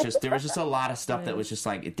 Like it was just, there was just a lot of stuff that was just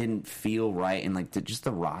like, it didn't feel right, and like just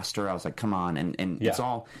the roster, I was like, come on, and it's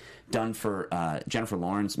all done for Jennifer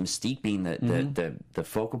Lawrence, Mystique being the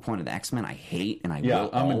focal point of the X-Men. I hate, and I will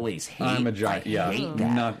always hate. I'm a giant. I hate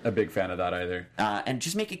that. Not a big fan of that either. And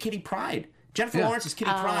just make it Kitty Pryde. Jennifer Lawrence's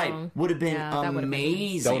Kitty Pryde would have been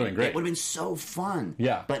amazing. That would have been great. It would have been so fun.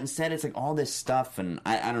 Yeah. But instead, it's like all this stuff, and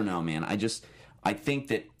I don't know, man. I think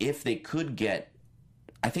that if they could get,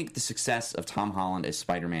 I think the success of Tom Holland as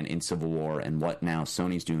Spider-Man in Civil War and what now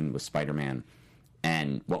Sony's doing with Spider-Man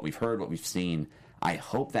and what we've heard, what we've seen, I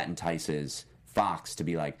hope that entices Fox to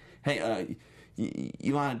be like, hey,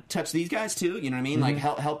 you want to touch these guys too? You know what I mean? Like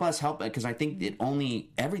help us, because I think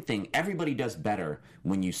everybody does better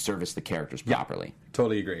when you service the characters properly.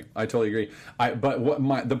 Totally agree. I totally agree.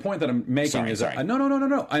 But the point that I'm making is that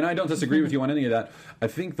no, and I don't disagree with you on any of that. I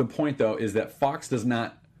think the point though is that Fox does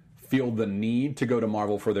not feel the need to go to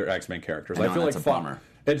Marvel for their X-Men characters. I feel like Fox, bummer.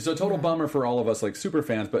 It's a total bummer for all of us, like super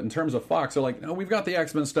fans. But in terms of Fox, they're like, no, we've got the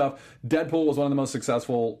X-Men stuff. Deadpool was one of the most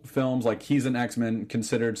successful films. Like he's an X-Men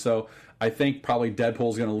considered. So I think probably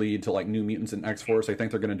Deadpool's going to lead to like New Mutants and X-Force. I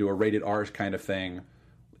think they're going to do a rated R kind of thing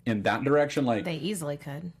in that direction. Like they easily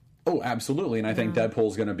could. Oh, absolutely. And I think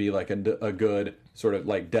Deadpool's going to be like a good sort of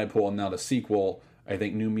like Deadpool and now the sequel. I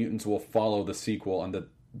think New Mutants will follow the sequel, and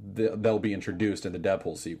they'll be introduced in the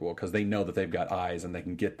Deadpool sequel because they know that they've got eyes and they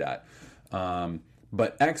can get that.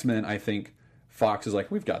 But X-Men, I think Fox is like,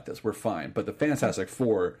 we've got this, we're fine. But the Fantastic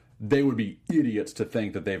Four, they would be idiots to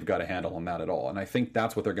think that they've got a handle on that at all. And I think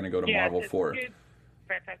that's what they're going to go to Marvel for.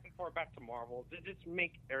 Fantastic Four back to Marvel. Does this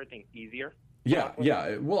make everything easier? Yeah.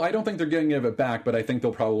 Well, I don't think they're going to give it back, but I think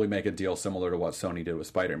they'll probably make a deal similar to what Sony did with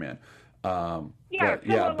Spider-Man.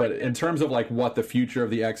 But in terms of like what the future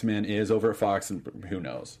of the X-Men is over at Fox, who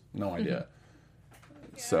knows? No idea.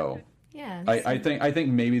 So... Yeah, I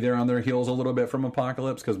think maybe they're on their heels a little bit from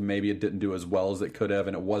Apocalypse because maybe it didn't do as well as it could have,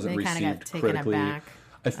 and it wasn't received critically.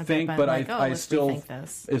 I think, but I still,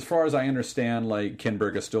 as far as I understand, like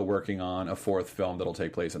Kinberg is still working on a fourth film that'll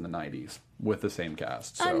take place in the 90s with the same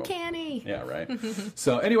cast. So. Uncanny. Yeah, right.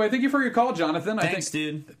 So anyway, thank you for your call, Jonathan. Thanks,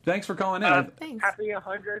 dude. Thanks for calling in. Thanks. Happy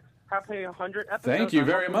 100 episodes. Thank you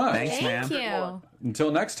very much. Thanks, man. Thank you.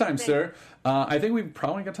 Until next time, sir. I think we've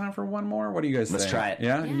probably got time for one more. What do you guys think? Let's try it.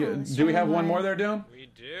 Yeah? Do we have one more there, Doom? We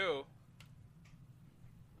do.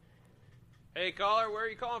 Hey, caller, where are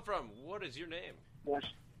you calling from? What is your name?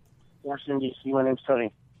 Washington, D.C. My name's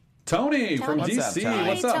Tony. Tony from D.C.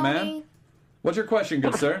 What's up, man? What's your question,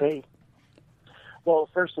 good sir? Hey. Well,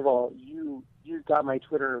 first of all, you got my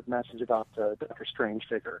Twitter message about the Doctor Strange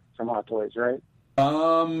figure from Hot Toys, right?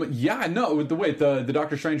 Yeah, no. Wait, the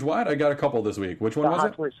Doctor Strange what? I got a couple this week. Which one was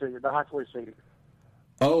it? The Hot Toy Figure.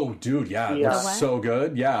 Oh, dude, yeah, Yeah. that's so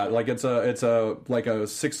good. Yeah, like it's a like a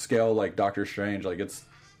 6 scale like Doctor Strange. Like it's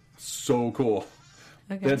so cool.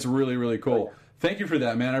 Okay. That's really really cool. Thank you for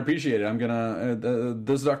that, man. I appreciate it. I'm gonna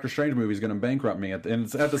this Doctor Strange movie is gonna bankrupt me, and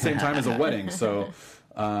it's at the same time as a wedding. So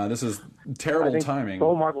this is terrible timing. The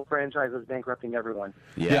whole Marvel franchise is bankrupting everyone.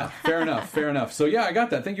 Yeah, fair enough. Fair enough. So yeah, I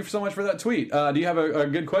got that. Thank you so much for that tweet. Do you have a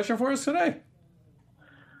good question for us today?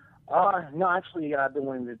 No, actually, I've been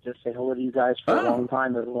wanting to just say hello to you guys for a long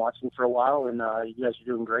time. I've been watching for a while, and you guys are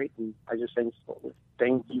doing great. And I just thank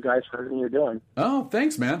you guys for everything you're doing. Oh,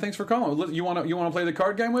 thanks, man. Thanks for calling. You want to play the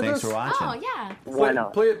card game with us? Thanks for watching. Oh, yeah. Why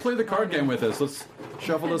not? Play the card game with us. Let's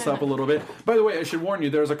shuffle this up a little bit. By the way, I should warn you,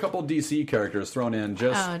 there's a couple DC characters thrown in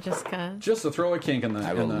just to throw a kink in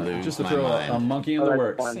the just to throw a monkey in the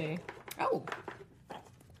works. Oh.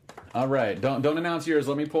 All right, don't announce yours.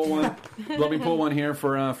 Let me pull one. Let me pull one here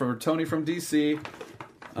for Tony from DC.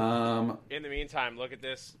 In the meantime, look at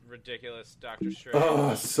this ridiculous Doctor Strange.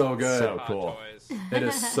 Oh, so good. So cool. It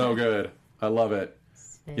is so good. I love it.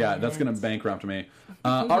 Yeah, that's going to bankrupt me.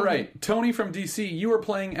 All right, Tony from DC, you are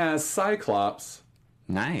playing as Cyclops.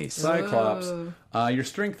 Nice. Cyclops. Your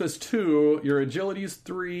strength is 2. Your agility is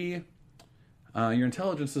 3. Your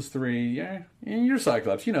intelligence is 3. Yeah, you're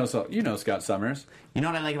Cyclops. You know Scott Summers. You know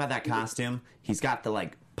what I like about that costume? He's got the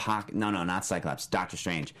like pocket. No, not Cyclops. Doctor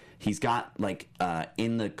Strange. He's got like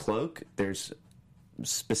in the cloak. There's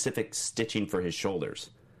specific stitching for his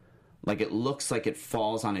shoulders. Like it looks like it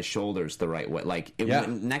falls on his shoulders the right way. Like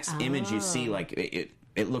next image you see, like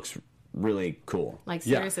it looks really cool. Like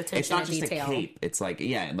serious attention It's not to just detail. a cape. It's like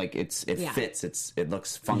fits. It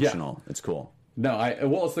looks functional. It's cool. No,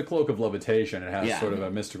 it's the cloak of levitation. It has sort of a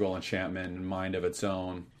mystical enchantment and mind of its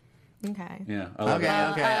own. Okay. Yeah. I love it.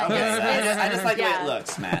 Okay. I just like the way it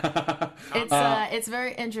looks, Matt. It's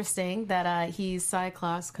very interesting that he's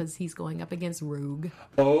Cyclops because he's going up against Rogue.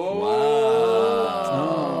 Oh.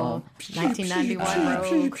 1991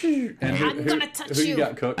 Rogue. I'm gonna touch who you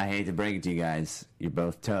got, Cook? I hate to break it to you guys. You're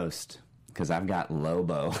both toast. Because I've got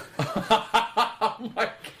Lobo. Oh my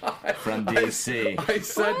god. From DC. I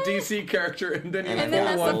said DC character and then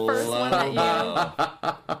that's the first one that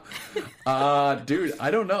you. Dude,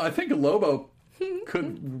 I don't know. I think Lobo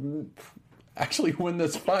could actually win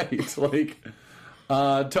this fight. Like,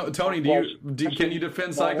 Tony, can you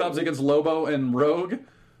defend Cyclops against Lobo and Rogue?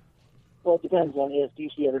 Well, it depends on if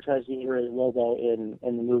DC ever tries to integrate Lobo in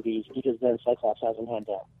the movies, because then Cyclops has him hand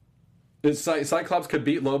down. Cyclops could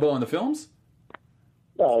beat Lobo in the films?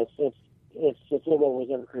 No, if Lobo was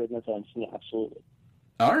ever created in the films, yeah, absolutely.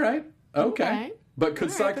 All right. Okay. But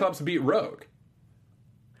could Cyclops beat Rogue?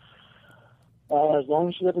 As long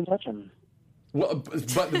as she doesn't touch him. Well,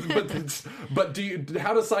 but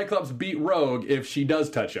how does Cyclops beat Rogue if she does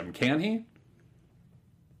touch him? Can he?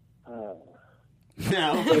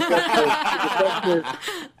 No.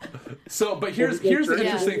 So, but here's the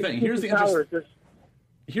interesting thing.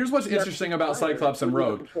 Here's what's interesting about Cyclops and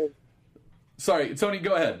Rogue. Sorry, Tony,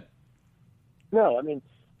 go ahead. No, I mean,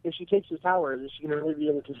 if she takes his powers, is she going to really be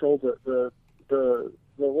able to control the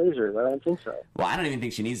laser? I don't think so. Well, I don't even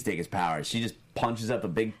think she needs to take his powers. She just punches up a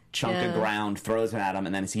big chunk of ground, throws it at him,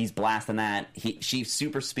 and then as he's blasting that, she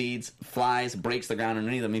super speeds, flies, breaks the ground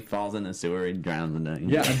underneath him, he falls in the sewer, he drowns in the...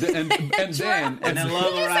 Yeah, and then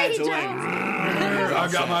Lobo rides away. I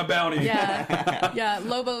got my bounty. Yeah,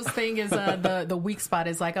 Lobo's thing is the weak spot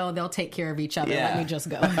is like, oh, they'll take care of each other. Let me just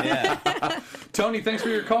go. Yeah. Tony, thanks for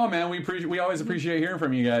your call, man. We always appreciate hearing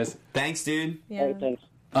from you guys. Thanks, dude. Yeah. Hey, thanks.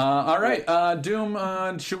 All right,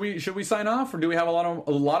 Doom. Should we sign off, or do we have a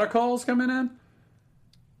lot of calls coming in?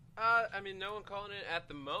 I mean, no one calling it at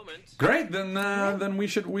the moment. Great, then we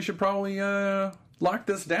should probably lock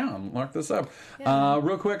this down, lock this up. Yeah.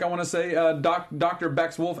 Real quick, I want to say, Dr.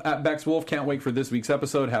 Bex Wolf at Bex Wolf can't wait for this week's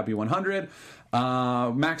episode. Happy 100.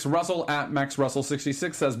 Max Russell at Max Russell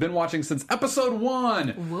 66 says been watching since episode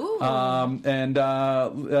 1. Woo. And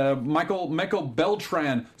Michael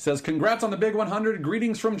Beltran says congrats on the big 100.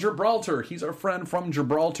 Greetings from Gibraltar. He's our friend from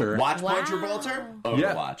Gibraltar. Watchpoint Gibraltar.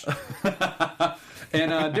 Overwatch. Yeah. And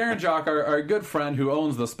Darren Jock, our good friend who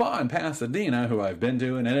owns the spa in Pasadena, who I've been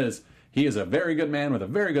to, and he is a very good man with a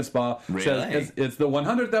very good spa. Really? Says it's the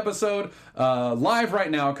 100th episode, live right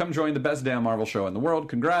now. Come join the best damn Marvel show in the world.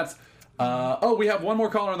 Congrats. We have one more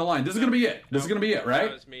caller on the line. This is going to be it. This is going to be it, right?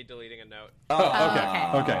 That was me deleting a note.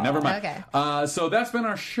 Okay, never mind. Okay. So that's been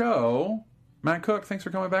our show. Matt Cook, thanks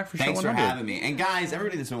for coming back for show 100. Thanks for having me. And guys,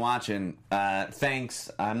 everybody that's been watching, thanks.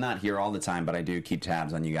 I'm not here all the time, but I do keep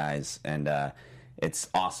tabs on you guys. And it's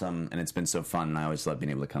awesome, and it's been so fun, and I always love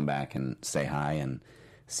being able to come back and say hi and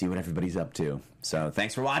see what everybody's up to. So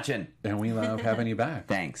thanks for watching. And we love having you back.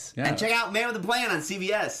 Thanks. Yeah. And check out Man with a Plan on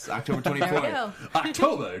CBS, October 24th.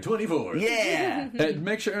 October 24th. Yeah. And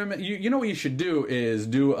make sure, you know what you should do is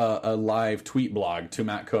do a live tweet blog to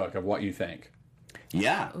Matt Cook of what you think.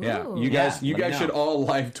 Yeah. Yeah. You guys should all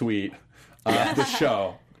live tweet the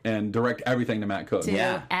show and direct everything to Matt Cook.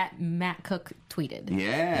 At Matt Cook tweeted.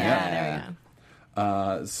 Yeah. There we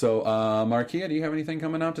go. So, Markia, do you have anything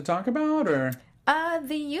coming out to talk about, or?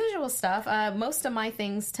 The usual stuff. Most of my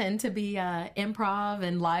things tend to be improv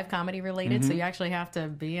and live comedy related, so you actually have to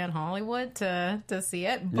be in Hollywood to see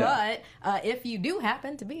it. Yeah. But if you do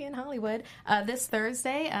happen to be in Hollywood, this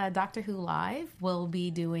Thursday, Doctor Who Live will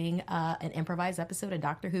be doing an improvised episode of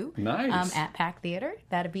Doctor Who. Nice. At Pack Theater.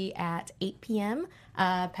 That'll be at 8 p.m.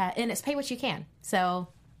 And it's pay what you can. So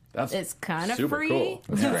it's kind of super free. Cool.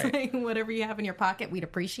 That's great. Whatever you have in your pocket, we'd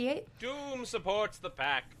appreciate. Doom supports the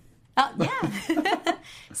Pack. Yeah.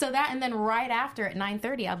 So that, and then right after at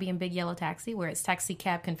 9:30, I'll be in Big Yellow Taxi, where it's Taxi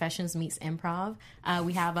Cab Confessions meets improv.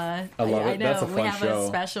 We have I love it. That's a fun we have show. a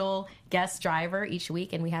special guest driver each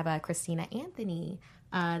week, and we have Christina Anthony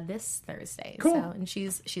this Thursday. Cool. So, and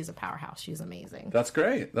she's a powerhouse. She's amazing. That's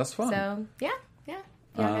great. That's fun. So yeah.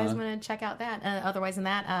 You guys want to check out that. Otherwise than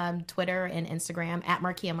that, Twitter and Instagram, at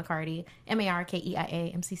Markia McCarty,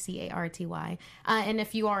 MarkeiaMcCarty. And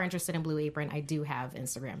if you are interested in Blue Apron, I do have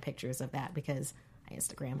Instagram pictures of that because I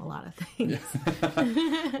Instagram a lot of things.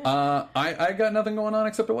 I got nothing going on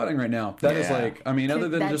except a wedding right now. That is like, I mean, other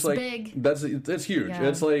than That's just like, big. it's huge. Yeah.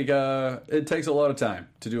 It's like, it takes a lot of time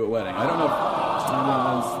to do a wedding. I don't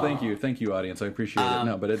know. Thank you, audience. I appreciate it.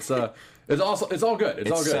 No, but it's all good.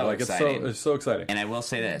 It's all good. So like exciting. it's so exciting. And I will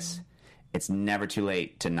say this: it's never too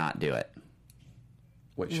late to not do it.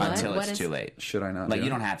 Wait, until it's too late. Should I not? Like do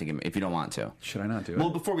you it? don't have to give me if you don't want to. Should I not do it? Well,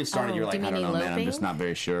 before we started, you're like, I don't know, man. I'm just not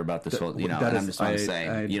very sure about this whole, and I'm just want to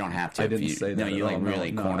say you don't have to. I didn't say that. You like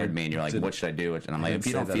really cornered me, and you're like, what should I do? And I'm like, if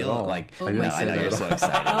you don't feel it, like, I know you're so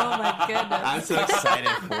excited. Oh my goodness! I'm so excited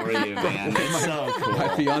for you, man. It's so cool.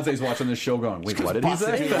 My fiance's watching this show, going, "Wait, what did he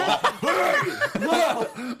say?"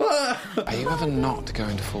 Are you ever not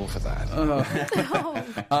going to fall for that?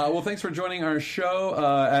 Well, thanks for joining our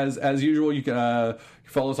show. As usual, you can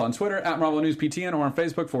follow us on Twitter at Marvel News PTN or on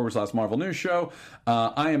Facebook /Marvel News Show.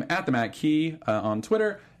 I am at the Matt Key on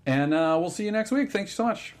Twitter, and we'll see you next week. Thanks so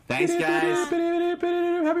much. Thanks, guys.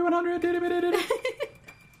 Happy 100.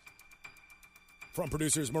 From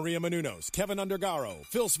producers Maria Menounos, Kevin Undergaro,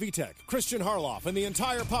 Phil Svitek, Christian Harloff, and the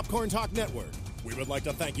entire Popcorn Talk Network, we would like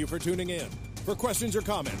to thank you for tuning in. For questions or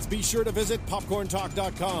comments, be sure to visit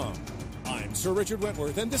popcorntalk.com. I'm Sir Richard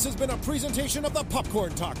Wentworth, and this has been a presentation of the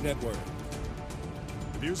Popcorn Talk Network.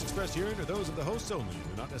 The views expressed herein are those of the hosts only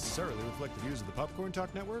and do not necessarily reflect the views of the Popcorn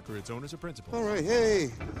Talk Network or its owners or principals. All right,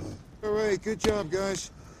 hey. All right, good job,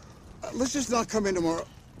 guys. Let's just not come in tomorrow.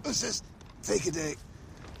 Let's just take a day.